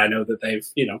 But I know that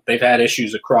they've had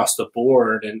issues across the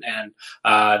board, and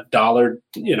Dollard,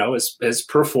 has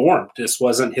performed. This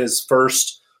wasn't his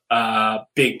first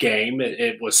big game.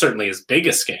 It was certainly his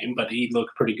biggest game, but he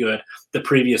looked pretty good the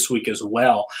previous week as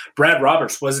well. Brad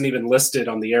Roberts wasn't even listed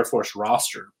on the Air Force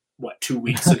roster, 2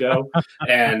 weeks ago?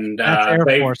 And that's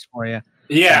Air Force for you.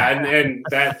 Yeah, and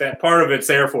that part of it's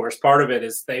Air Force. Part of it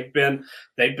is they've been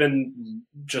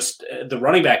just the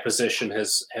running back position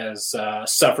has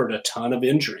suffered a ton of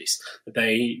injuries.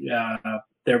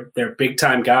 They're big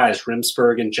time guys.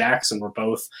 Rimsberg and Jackson were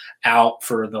both out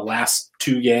for the last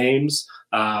 2 games,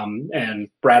 and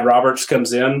Brad Roberts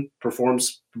comes in,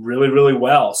 performs really, really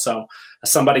well. So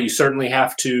somebody you certainly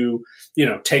have to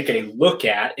take a look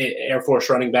at. Air Force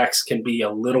running backs can be a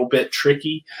little bit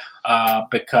tricky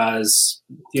because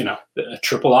a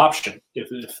triple option.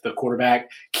 If the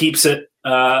quarterback keeps it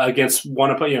against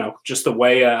one of just the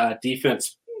way a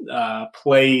defense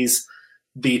plays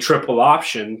the triple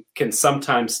option can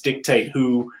sometimes dictate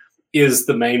who is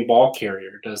the main ball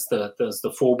carrier. Does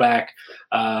the fullback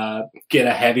get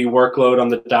a heavy workload on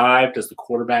the dive? Does the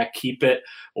quarterback keep it,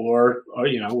 or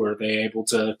were they able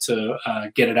to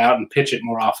get it out and pitch it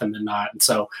more often than not? And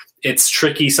so it's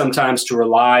tricky sometimes to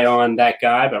rely on that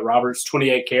guy. But Roberts,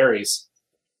 28 carries,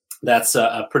 that's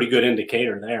a pretty good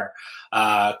indicator there.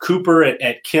 Cooper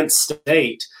at Kent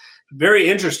State, very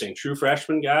interesting. True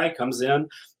freshman guy comes in.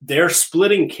 They're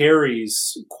splitting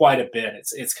carries quite a bit.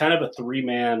 It's kind of a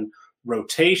 3-man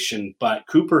rotation, but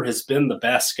Cooper has been the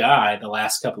best guy the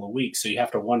last couple of weeks. So you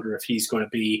have to wonder if he's going to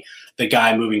be the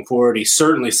guy moving forward. He's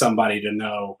certainly somebody to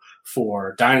know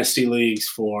for dynasty leagues,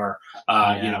 for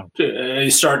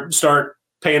start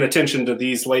paying attention to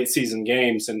these late season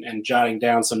games and jotting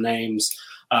down some names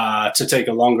to take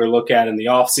a longer look at in the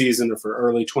off season or for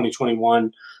early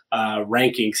 2021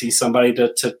 rankings. He's somebody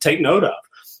to take note of.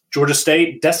 Georgia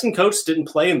State, Destin Coates didn't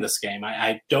play in this game.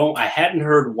 I hadn't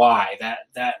heard why.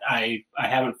 That I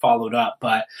haven't followed up,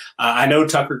 but I know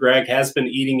Tucker Gregg has been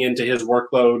eating into his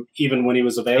workload even when he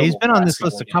was available. He's been on this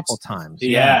list a couple times.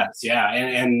 He has, yeah.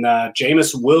 And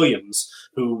Jameis Williams,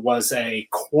 who was a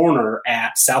corner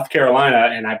at South Carolina,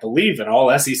 and I believe an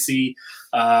all SEC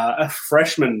a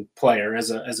freshman player as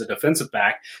a defensive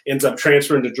back, ends up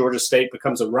transferring to Georgia State,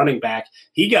 becomes a running back.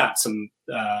 He got some,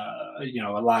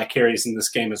 a lot of carries in this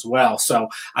game as well. So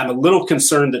I'm a little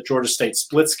concerned that Georgia State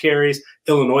splits carries.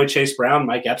 Illinois, Chase Brown,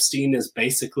 Mike Epstein is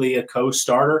basically a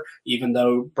co-starter, even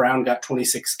though Brown got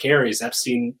 26 carries.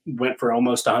 Epstein went for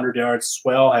almost 100 yards as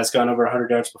well, has gone over 100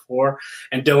 yards before.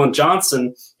 And Dylan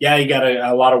Johnson, yeah, he got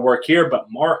a lot of work here, but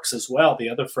Marks as well, the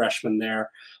other freshman there,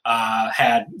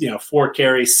 had 4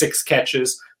 carries, 6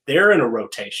 catches. They're in a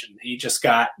rotation. He just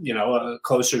got,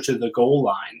 closer to the goal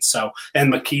line. So,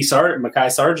 and Mekhi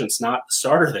Sargent's not the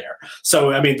starter there.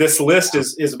 So, I mean, this list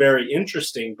is very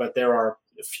interesting, but there are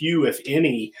few, if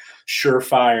any,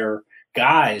 surefire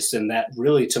guys. And that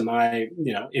really, to my,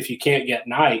 if you can't get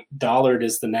Knight, Dollard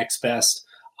is the next best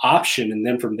option. And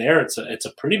then from there, it's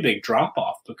a pretty big drop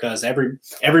off because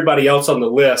everybody else on the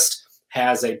list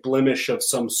has a blemish of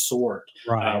some sort,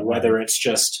 whether it's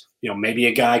just, maybe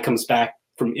a guy comes back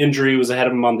from injury, was ahead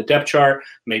of him on the depth chart.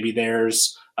 Maybe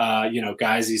there's,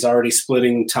 guys he's already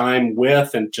splitting time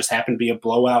with and just happened to be a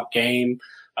blowout game,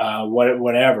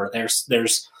 whatever. There's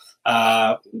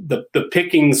the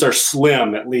pickings are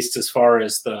slim, at least as far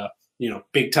as the,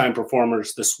 big time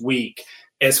performers this week,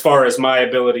 as far as my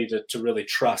ability to really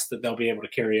trust that they'll be able to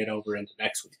carry it over into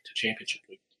next week to championship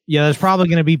week. Yeah, there's probably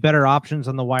going to be better options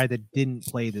on the wire that didn't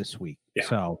play this week. Yeah.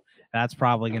 So that's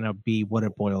probably going to be what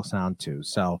it boils down to.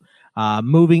 So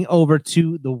moving over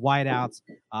to the wideouts,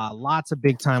 lots of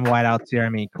big-time wideouts here. I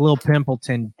mean, Khalil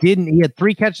Pimpleton he had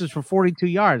 3 catches for 42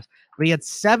 yards, but he had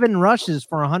 7 rushes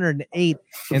for 108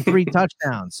 and 3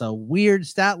 touchdowns. So weird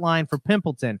stat line for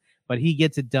Pimpleton, but he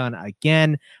gets it done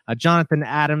again. Jonathan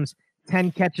Adams,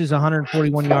 10 catches,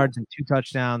 141 yards, and 2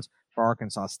 touchdowns for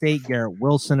Arkansas State. Garrett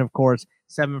Wilson, of course,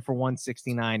 7 for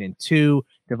 169 and 2.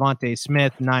 Devontae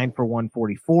Smith, 9 for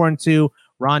 144 and 2.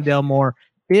 Rondale Moore,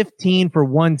 15 for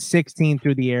 116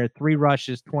 through the air, 3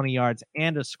 rushes, 20 yards,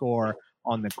 and a score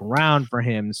on the ground for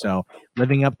him. So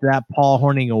living up to that Paul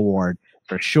Hornung Award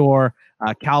for sure.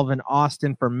 Calvin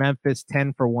Austin for Memphis,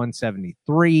 10 for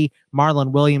 173.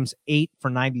 Marlon Williams, 8 for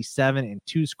 97 and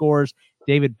 2 scores.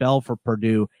 David Bell for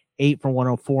Purdue, 8 for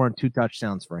 104 and 2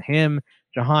 touchdowns for him.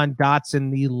 Jahan Dotson,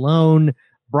 the lone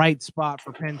bright spot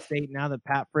for Penn State now that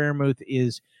Pat Freiermuth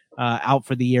is out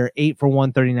for the year, 8 for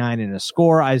 139 and a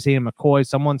score. Isaiah McCoy,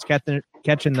 someone's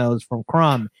catching those from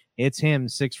Crum. It's him,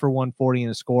 6 for 140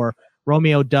 and a score.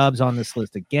 Romeo Doubs on this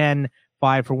list again,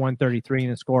 5 for 133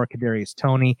 and a score. Kadarius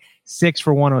Toney, 6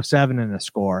 for 107 and a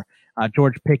score.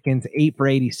 George Pickens, 8 for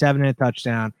 87 and a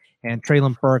touchdown. And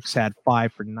Treylon Burks had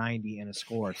 5 for 90 and a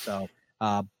score. So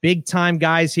big time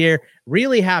guys here.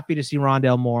 Really happy to see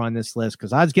Rondale Moore on this list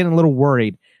because I was getting a little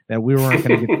worried that we weren't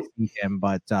going to get to see him,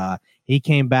 but he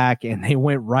came back and they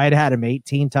went right at him,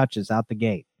 18 touches out the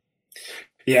gate.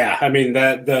 Yeah, I mean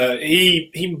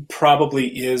he probably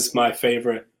is my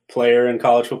favorite player in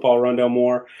college football, Rondale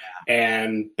Moore,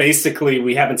 and basically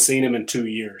we haven't seen him in 2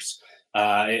 years.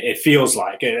 It feels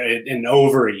like in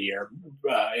over a year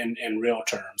in real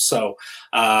terms. So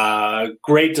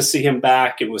great to see him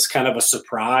back. It was kind of a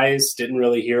surprise. Didn't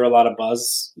really hear a lot of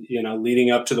buzz,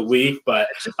 leading up to the week, but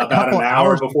about an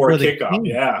hour before kickoff.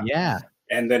 Yeah.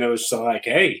 And then it was like,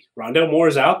 hey, Rondale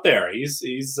Moore's out there. He's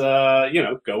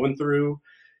going through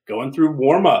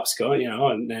warm-ups,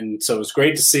 and so it was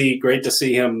great to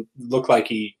see him look like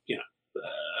he,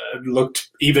 looked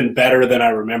even better than I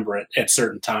remember it at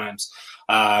certain times.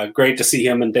 Great to see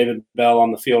him and David Bell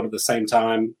on the field at the same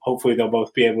time. Hopefully they'll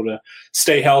both be able to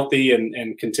stay healthy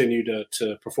and continue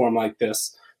to perform like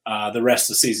this the rest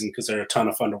of the season because they're a ton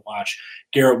of fun to watch.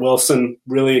 Garrett Wilson,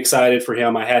 really excited for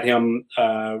him. I had him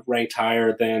ranked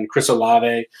higher than Chris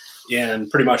Olave in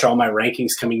pretty much all my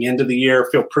rankings coming into the year.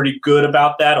 Feel pretty good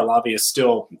about that. Olave is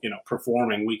still,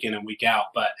 performing week in and week out,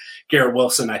 but Garrett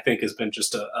Wilson, I think, has been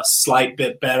just a slight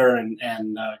bit better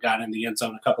and got in the end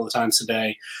zone a couple of times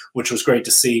today, which was great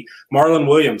to see. Marlon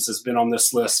Williams has been on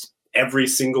this list every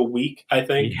single week, I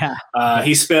think. Yeah.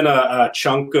 He spent a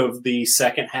chunk of the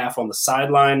second half on the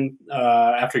sideline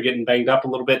after getting banged up a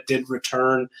little bit, did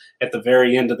return at the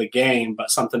very end of the game,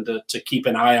 but something to keep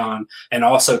an eye on. And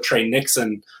also Trey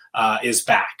Nixon is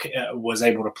back, was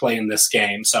able to play in this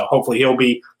game. So hopefully he'll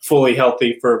be fully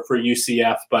healthy for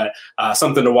UCF, but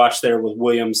something to watch there with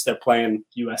Williams. They're playing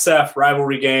USF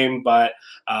rivalry game, but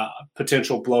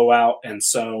potential blowout. And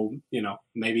so,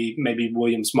 maybe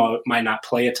Williams might not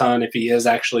play a ton if he is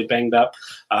actually banged up.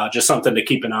 Just something to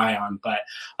keep an eye on. But,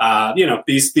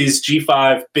 these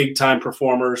G5 big time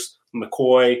performers,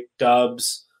 McCoy,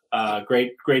 Doubs,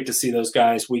 great to see those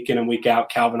guys week in and week out.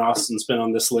 Calvin Austin's been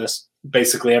on this list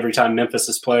basically every time Memphis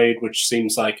has played, which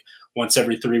seems like once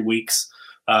every 3 weeks,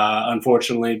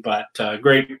 unfortunately. But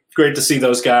great to see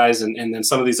those guys, and then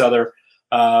some of these other,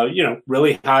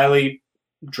 really highly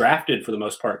drafted for the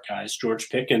most part guys. George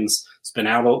Pickens has been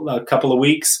out a couple of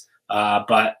weeks.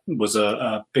 but was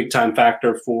a big time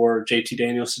factor for JT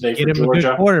Daniels today for Get him Georgia.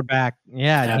 a good quarterback.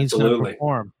 Yeah, and he's going to Absolutely.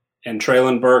 perform. And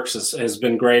Traylon Burks has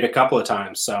been great a couple of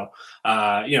times. So,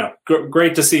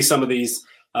 great to see some of these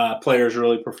players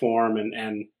really perform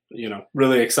and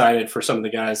really excited for some of the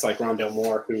guys like Rondale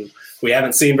Moore, who we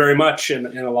haven't seen very much in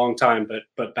a long time,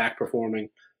 but back performing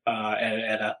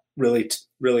at a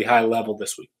really high level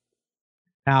this week.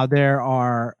 Now, there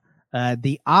are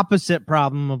the opposite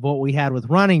problem of what we had with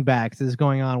running backs is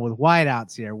going on with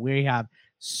wideouts here. We have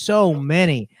so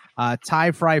many.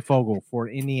 Ty Freifogel for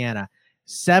Indiana,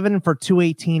 7 for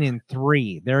 218 and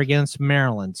 3. They're against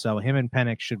Maryland, so him and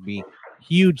Penix should be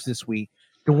huge this week.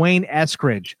 Dwayne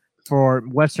Eskridge for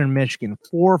Western Michigan,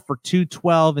 4 for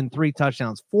 212 and 3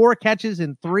 touchdowns, 4 catches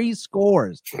and 3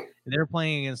 scores. They're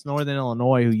playing against Northern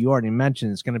Illinois, who you already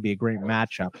mentioned is going to be a great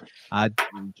matchup.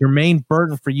 Jermaine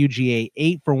Burton for UGA,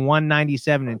 8 for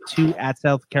 197 and 2 at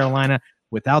South Carolina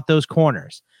without those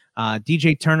corners.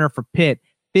 DJ Turner for Pitt,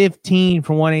 15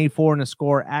 for 184 and a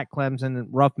score at Clemson.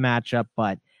 Rough matchup,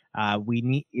 but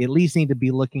we at least need to be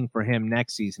looking for him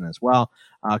next season as well.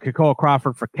 Kekoa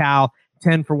Crawford for Cal,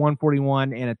 10 for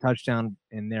 141 and a touchdown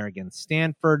in there against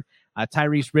Stanford.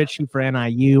 Tyrese Ritchie for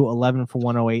NIU, 11 for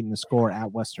 108 and the score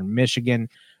at Western Michigan.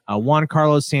 Juan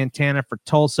Carlos Santana for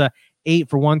Tulsa, 8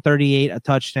 for 138, a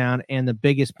touchdown, and the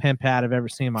biggest pimp hat I've ever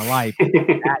seen in my life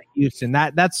at Houston.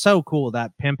 That's so cool,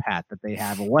 that pimp hat that they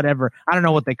have, or whatever. I don't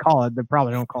know what they call it. They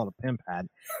probably don't call it a pimp hat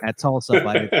at Tulsa,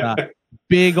 but it's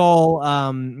big old,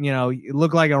 it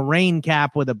looked like a rain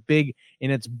cap with a big,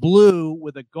 and it's blue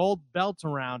with a gold belt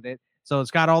around it. So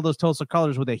it's got all those Tulsa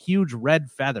colors with a huge red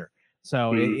feather.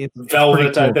 So it's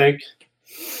velvet, cool. I think.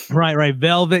 Right.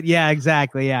 Velvet. Yeah,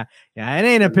 exactly. Yeah. It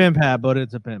ain't a pimp hat, but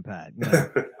it's a pimp hat.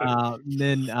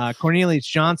 Then Cornelius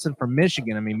Johnson from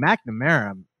Michigan. I mean,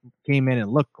 McNamara came in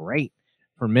and looked great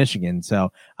for Michigan.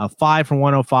 So 5 for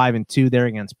 105 and 2 there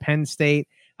against Penn State.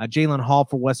 Jalen Hall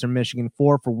for Western Michigan,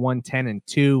 4 for 110 and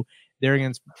 2 there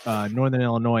against Northern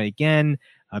Illinois again.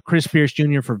 Chris Pierce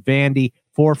Jr. for Vandy,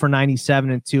 4 for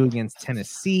 97 and 2 against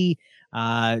Tennessee.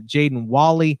 Jaden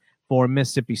Wally for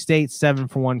Mississippi State, 7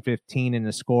 for 115 in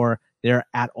the score. They're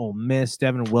at Ole Miss.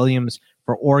 Devin Williams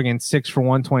for Oregon, 6 for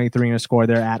 123 in the score.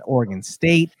 They're at Oregon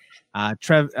State.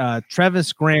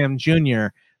 Travis Graham Jr.,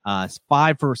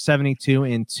 5 for 72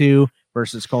 and 2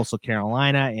 versus Coastal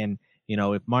Carolina. And,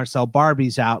 if Marcel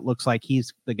Barbie's out, looks like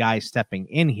he's the guy stepping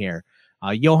in here.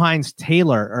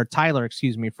 Tyler,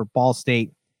 for Ball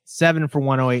State, 7 for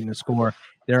 108 in the score.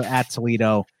 They're at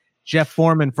Toledo. Jeff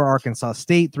Foreman for Arkansas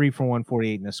State, 3 for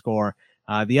 148 in the score.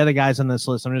 The other guys on this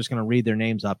list, I'm just going to read their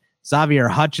names up. Xavier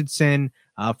Hutchinson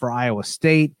for Iowa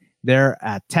State. They're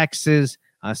at Texas.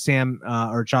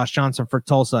 Josh Johnson for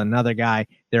Tulsa, another guy.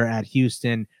 They're at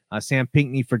Houston. Sam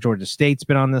Pinckney for Georgia State's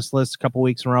been on this list a couple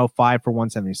weeks in a row, 5 for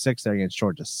 176 there against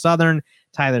Georgia Southern.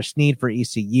 Tyler Snead for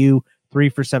ECU, 3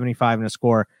 for 75 in a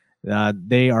score.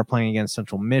 They are playing against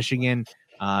Central Michigan.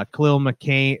 Khalil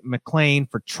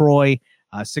McClain for Troy,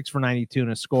 6 for 92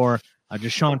 in a score.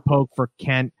 Deshaun Polk for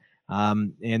Kent,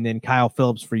 and then Kyle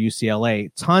Phillips for UCLA.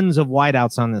 Tons of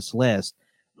wideouts on this list.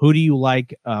 Who do you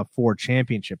like for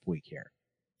championship week here?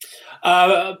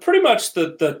 Pretty much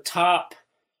the top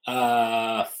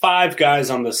 5 guys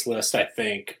on this list, I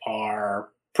think, are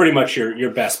pretty much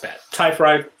your best bet. Ty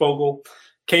Freifogel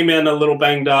came in a little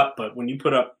banged up, but when you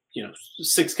put up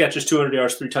 6 catches, 200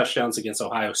 yards, 3 touchdowns against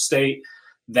Ohio State,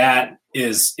 that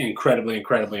is incredibly,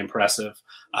 incredibly impressive.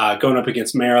 Going up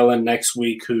against Maryland next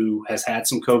week, who has had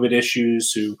some COVID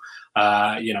issues, who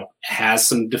has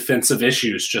some defensive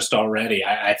issues just already.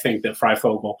 I think that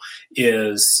Freifogel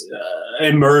is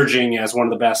emerging as one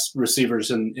of the best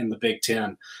receivers in the Big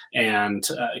Ten, and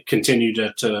continue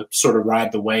to sort of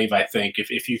ride the wave. I think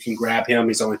if you can grab him,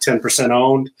 he's only 10%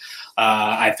 owned.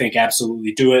 I think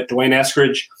absolutely do it. Dwayne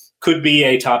Eskridge could be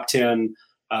a top 10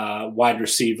 wide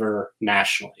receiver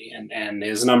nationally, and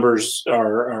his numbers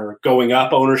are going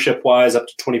up ownership wise, up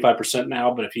to 25%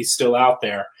 now. But if he's still out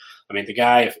there, I mean, the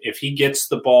guy, if he gets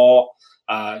the ball,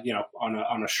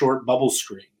 on a short bubble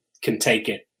screen, can take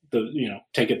it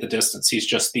the distance. He's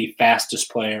just the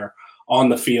fastest player on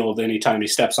the field anytime he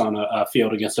steps on a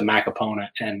field against a MAC opponent.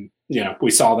 And,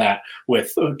 we saw that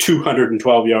with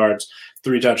 212 yards,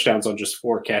 3 touchdowns on just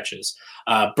 4 catches.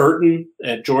 Burton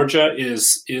at Georgia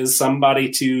is somebody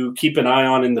to keep an eye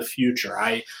on in the future.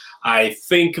 I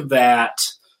think that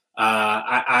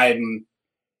I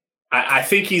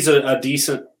think he's a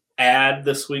decent add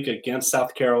this week against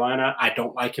South Carolina. I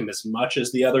don't like him as much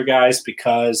as the other guys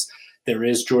because there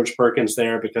is George Perkins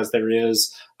there, because there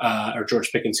is or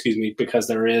George Pickens, excuse me, because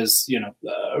there is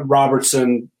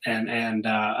Robertson and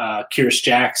Kyrus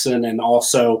Jackson, and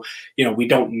also we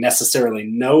don't necessarily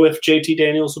know if JT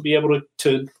Daniels will be able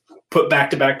to put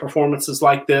back-to-back performances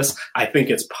like this. I think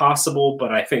it's possible,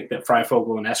 but I think that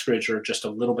Freifogel and Eskridge are just a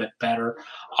little bit better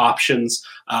options.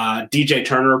 DJ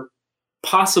Turner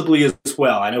possibly as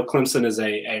well. I know Clemson is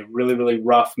a really, really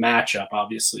rough matchup,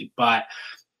 obviously, but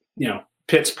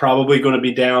Pitt's probably going to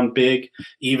be down big.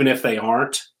 Even if they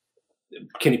aren't,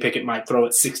 Kenny Pickett might throw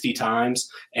it 60 times,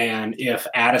 and if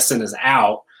Addison is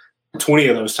out, 20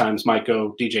 of those times might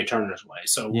go DJ Turner's way.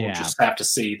 So we'll just have to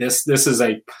see. This is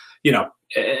a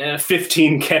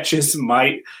 15 catches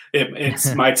might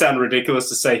sound ridiculous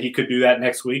to say he could do that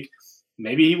next week.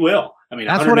 Maybe he will. I mean,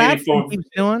 that's what Addison keeps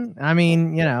doing. I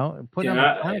mean, putting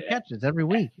up 20 catches every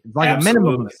week. It's like a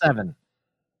minimum of 7.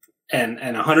 And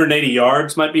 180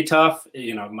 yards might be tough.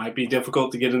 It might be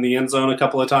difficult to get in the end zone a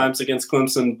couple of times against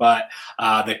Clemson, but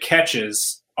the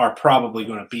catches are probably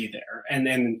going to be there. And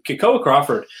then Kekoa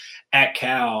Crawford at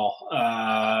Cal,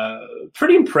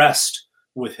 pretty impressed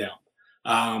with him.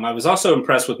 I was also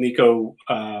impressed with Nico.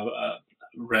 The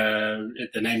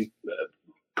name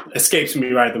escapes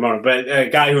me right at the moment, but a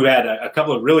guy who had a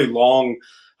couple of really long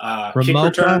kick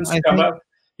returns come up.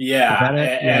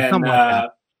 Yeah,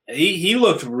 he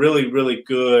looked really, really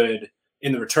good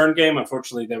in the return game.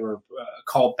 Unfortunately, they were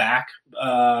called back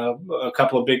a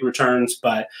couple of big returns,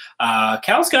 but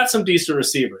Cal's got some decent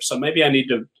receivers, so maybe I need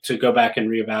to go back and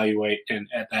reevaluate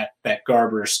at that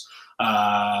Garbers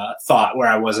thought where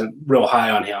I wasn't real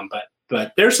high on him,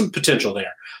 but there's some potential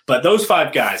there. But those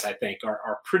 5 guys, I think,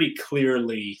 are pretty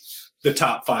clearly the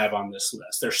top 5 on this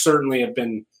list. There certainly have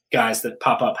been guys that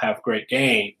pop up, have great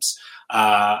games.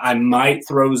 I might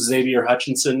throw Xavier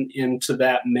Hutchinson into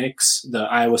that mix, the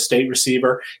Iowa State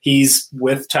receiver. He's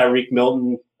with Tyreek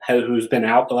Milton, who's been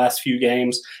out the last few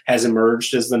games, has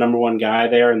emerged as the number 1 guy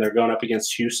there, and they're going up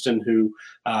against Houston, who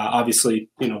obviously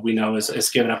we know has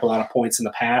given up a lot of points in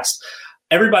the past.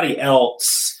 Everybody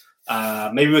else,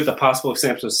 maybe with the possible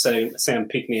example of Sam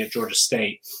Pinckney at Georgia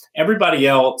State, everybody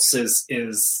else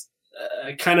is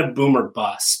kind of boom or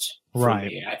bust for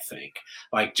me, I think.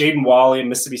 Like Jaden Walley at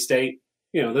Mississippi State,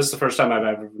 this is the first time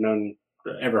I've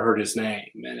ever heard his name.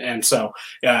 And so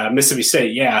Mississippi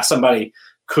State, somebody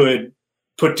could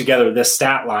put together this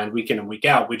stat line week in and week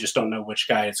out. We just don't know which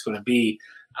guy it's going to be.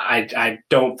 I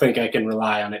don't think I can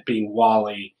rely on it being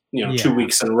Walley, 2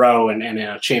 weeks in a row and in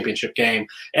a championship game.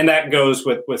 And that goes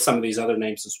with some of these other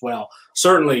names as well.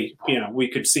 Certainly, we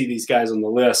could see these guys on the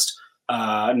list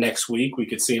next week. We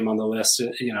could see them on the list,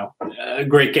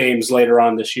 great games later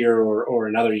on this year or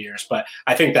in other years. But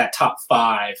I think that top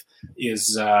 5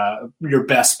 is your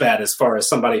best bet as far as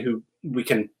somebody who we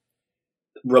can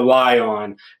rely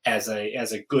on as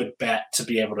a good bet to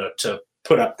be able to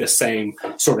put up the same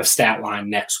sort of stat line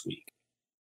next week.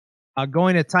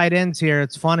 Going to tight ends here,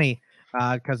 it's funny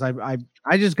because I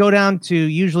just go down to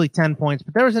usually 10 points,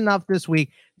 but there was enough this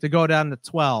week to go down to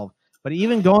 12. But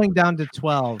even going down to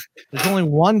 12, there's only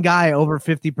one guy over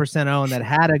 50% owned that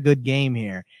had a good game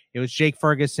here. It was Jake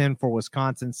Ferguson for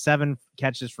Wisconsin, 7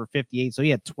 catches for 58. So he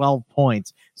had 12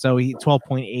 points. So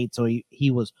 12.8. So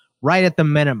he was right at the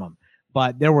minimum.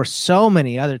 But there were so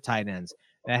many other tight ends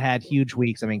that had huge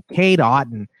weeks. I mean, Cade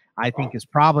Otton, I think, is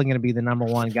probably going to be the number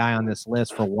 1 guy on this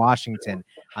list for Washington.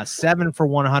 7 for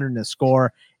 100 in the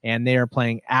score, and they are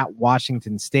playing at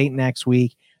Washington State next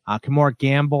week. Kamar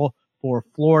Gamble for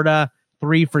Florida,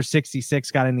 3 for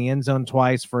 66, got in the end zone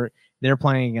twice. They're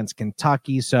playing against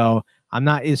Kentucky. So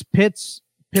is Pitts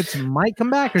might come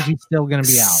back, or is he still going to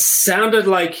be out? Sounded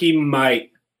like he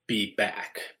might be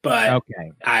back, but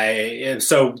okay.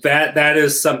 So that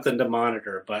is something to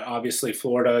monitor. But obviously,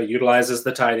 Florida utilizes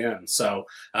the tight end, so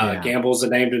Gamble's a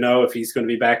name to know if he's going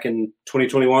to be back in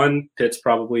 2021. Pitts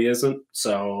probably isn't.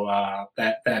 So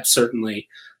that certainly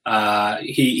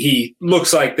he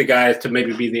looks like the guy to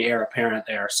maybe be the heir apparent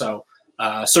there. So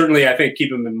certainly, I think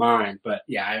keep him in mind. But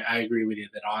I agree with you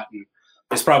that Otton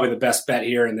is probably the best bet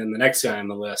here, and then the next guy on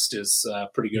the list is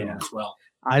pretty good one as well.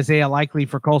 Isaiah Likely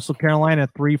for Coastal Carolina,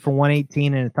 3 for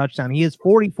 118 and a touchdown. He is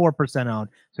 44% owned,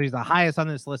 so he's the highest on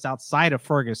this list outside of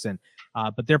Ferguson.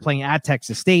 But they're playing at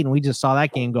Texas State, and we just saw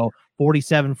that game go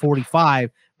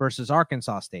 47-45 versus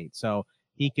Arkansas State. So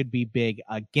he could be big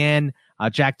again.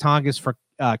 Jack Tongas for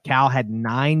Cal had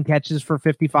 9 catches for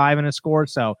 55 and a score.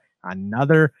 So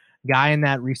another guy in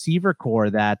that receiver core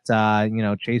that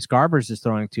Chase Garbers is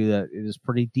throwing to that is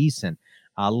pretty decent.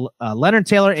 Leonard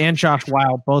Taylor and Josh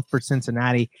Wild, both for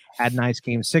Cincinnati, had nice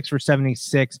games. 6 for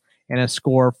 76 and a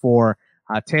score for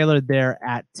Taylor there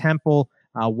at Temple.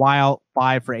 Wild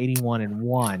 5 for 81 and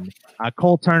 1.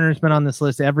 Cole Turner's been on this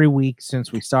list every week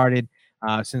since we started,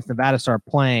 since Nevada started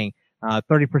playing.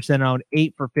 30% owned,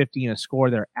 8 for 50 and a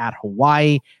score. They're at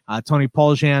Hawaii. Tony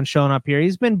Poljan showing up here.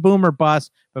 He's been boom or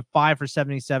bust, but 5 for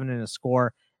 77 and a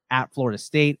score at Florida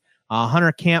State.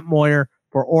 Hunter Kampmoyer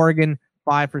for Oregon,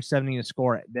 5 for 70 and a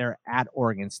score. They're at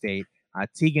Oregon State.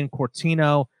 Tegan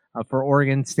Cortino for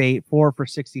Oregon State, 4 for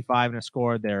 65 and a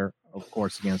score. They're, of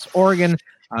course, against Oregon.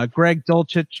 Greg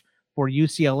Dulcich for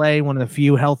UCLA, one of the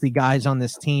few healthy guys on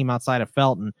this team outside of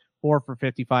Felton, 4 for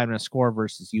 55 and a score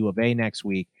versus U of A next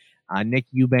week. Nick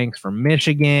Eubanks for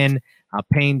Michigan,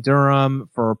 Payne Durham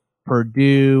for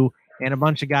Purdue, and a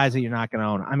bunch of guys that you're not going to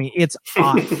own. I mean, it's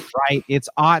Otten, right? It's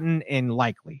Otten and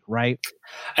Likely, right?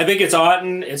 I think it's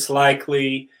Otten, it's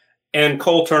Likely, and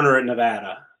Cole Turner at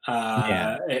Nevada.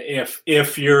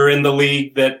 If you're in the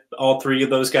league that all three of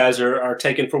those guys are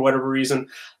taken for whatever reason,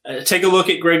 take a look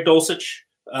at Greg Dulcich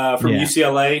from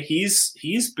UCLA.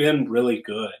 He's been really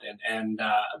good, and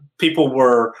people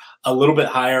were a little bit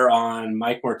higher on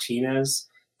Mike Martinez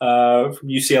from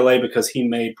UCLA because he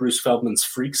made Bruce Feldman's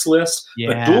freaks list.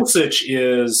 But Dulcich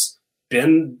is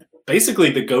been basically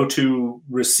the go-to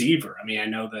receiver. I mean, I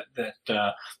know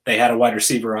that they had a wide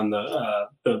receiver on the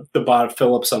bottom,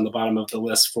 Phillips on the bottom of the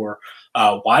list for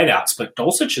wideouts, but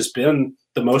Dulcich has been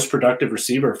the most productive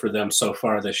receiver for them so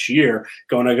far this year,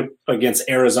 going against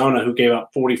Arizona, who gave up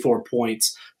 44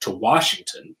 points to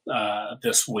Washington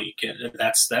this week. And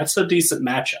that's a decent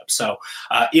matchup. So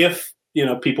if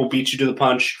people beat you to the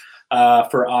punch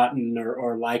for Otten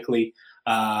or Likely,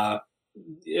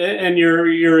 and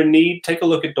you're in need, take a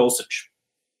look at Dulcich.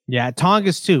 Yeah,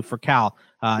 Tongas too for Cal.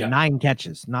 9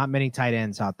 catches. Not many tight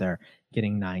ends out there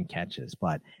getting 9 catches.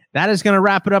 But that is going to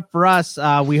wrap it up for us.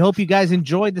 We hope you guys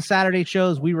enjoyed the Saturday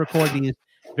shows. We record these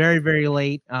very, very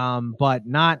late, but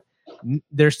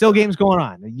there's still games going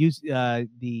on.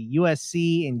 The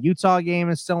USC and Utah game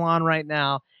is still on right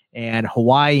now, and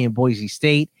Hawaii and Boise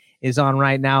State is on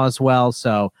right now as well.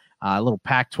 So a little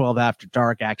Pac-12 after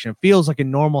dark action. Feels like a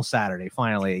normal Saturday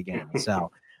finally again.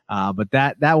 So, but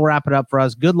that will wrap it up for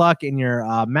us. Good luck in your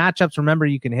matchups. Remember,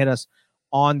 you can hit us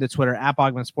on the Twitter at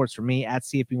Bogman Sports for me, at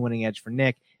CFB Winning Edge for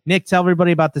Nick. Nick, tell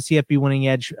everybody about the CFB Winning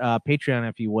Edge Patreon,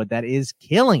 if you would. That is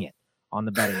killing it on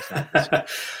the betting side.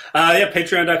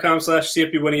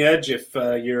 Patreon.com/CFB Winning Edge. If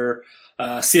your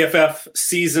CFF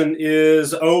season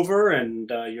is over and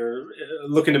you're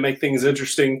looking to make things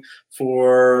interesting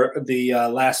for the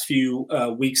last few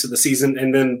weeks of the season,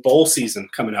 and then bowl season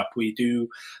coming up, we do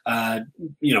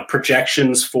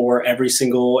projections for every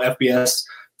single FBS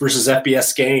versus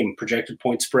FBS game, projected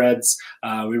point spreads.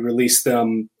 We release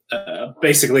them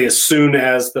basically as soon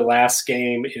as the last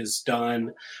game is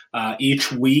done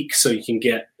each week, so you can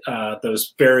get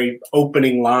those very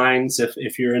opening lines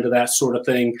if you're into that sort of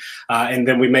thing. And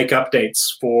then we make updates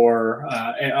for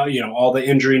all the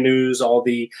injury news, all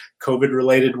the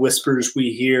COVID-related whispers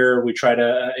we hear. We try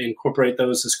to incorporate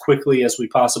those as quickly as we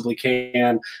possibly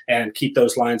can and keep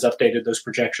those lines updated, those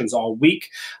projections all week.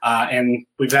 And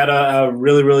we've had a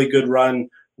really, really good run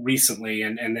recently,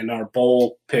 and then our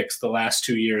bowl picks the last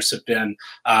 2 years have been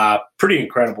pretty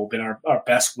incredible. Been our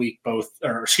best week, our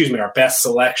best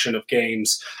selection of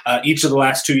games each of the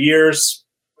last 2 years.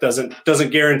 Doesn't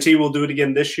guarantee we'll do it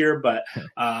again this year, but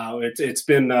it's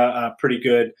been a pretty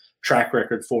good track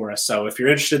record for us. So if you're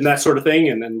interested in that sort of thing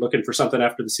and looking for something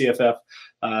after the CFF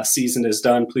season is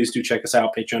done, please do check us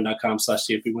out,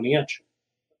 patreon.com/CFB Winning Edge.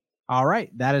 All right,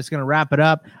 that is going to wrap it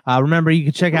up. Remember, you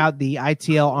can check out the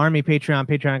ITL Army Patreon,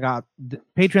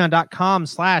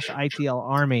 patreon.com/ITL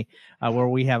Army, where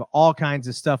we have all kinds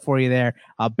of stuff for you there.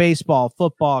 Baseball,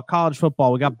 football, college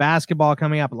football. We got basketball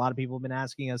coming up. A lot of people have been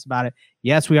asking us about it.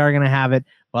 Yes, we are going to have it,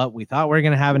 but we thought we were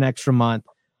going to have an extra month.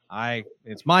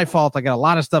 It's my fault. I got a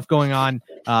lot of stuff going on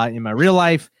in my real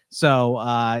life. So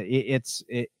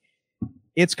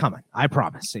it's coming. I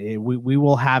promise. We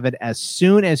will have it as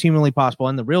soon as humanly possible.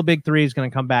 And the Real Big Three is going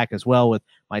to come back as well with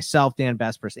myself, Dan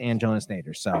Vespers, and Jonas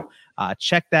Nader. So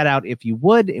check that out if you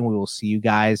would, and we will see you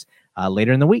guys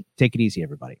later in the week. Take it easy,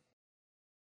 everybody.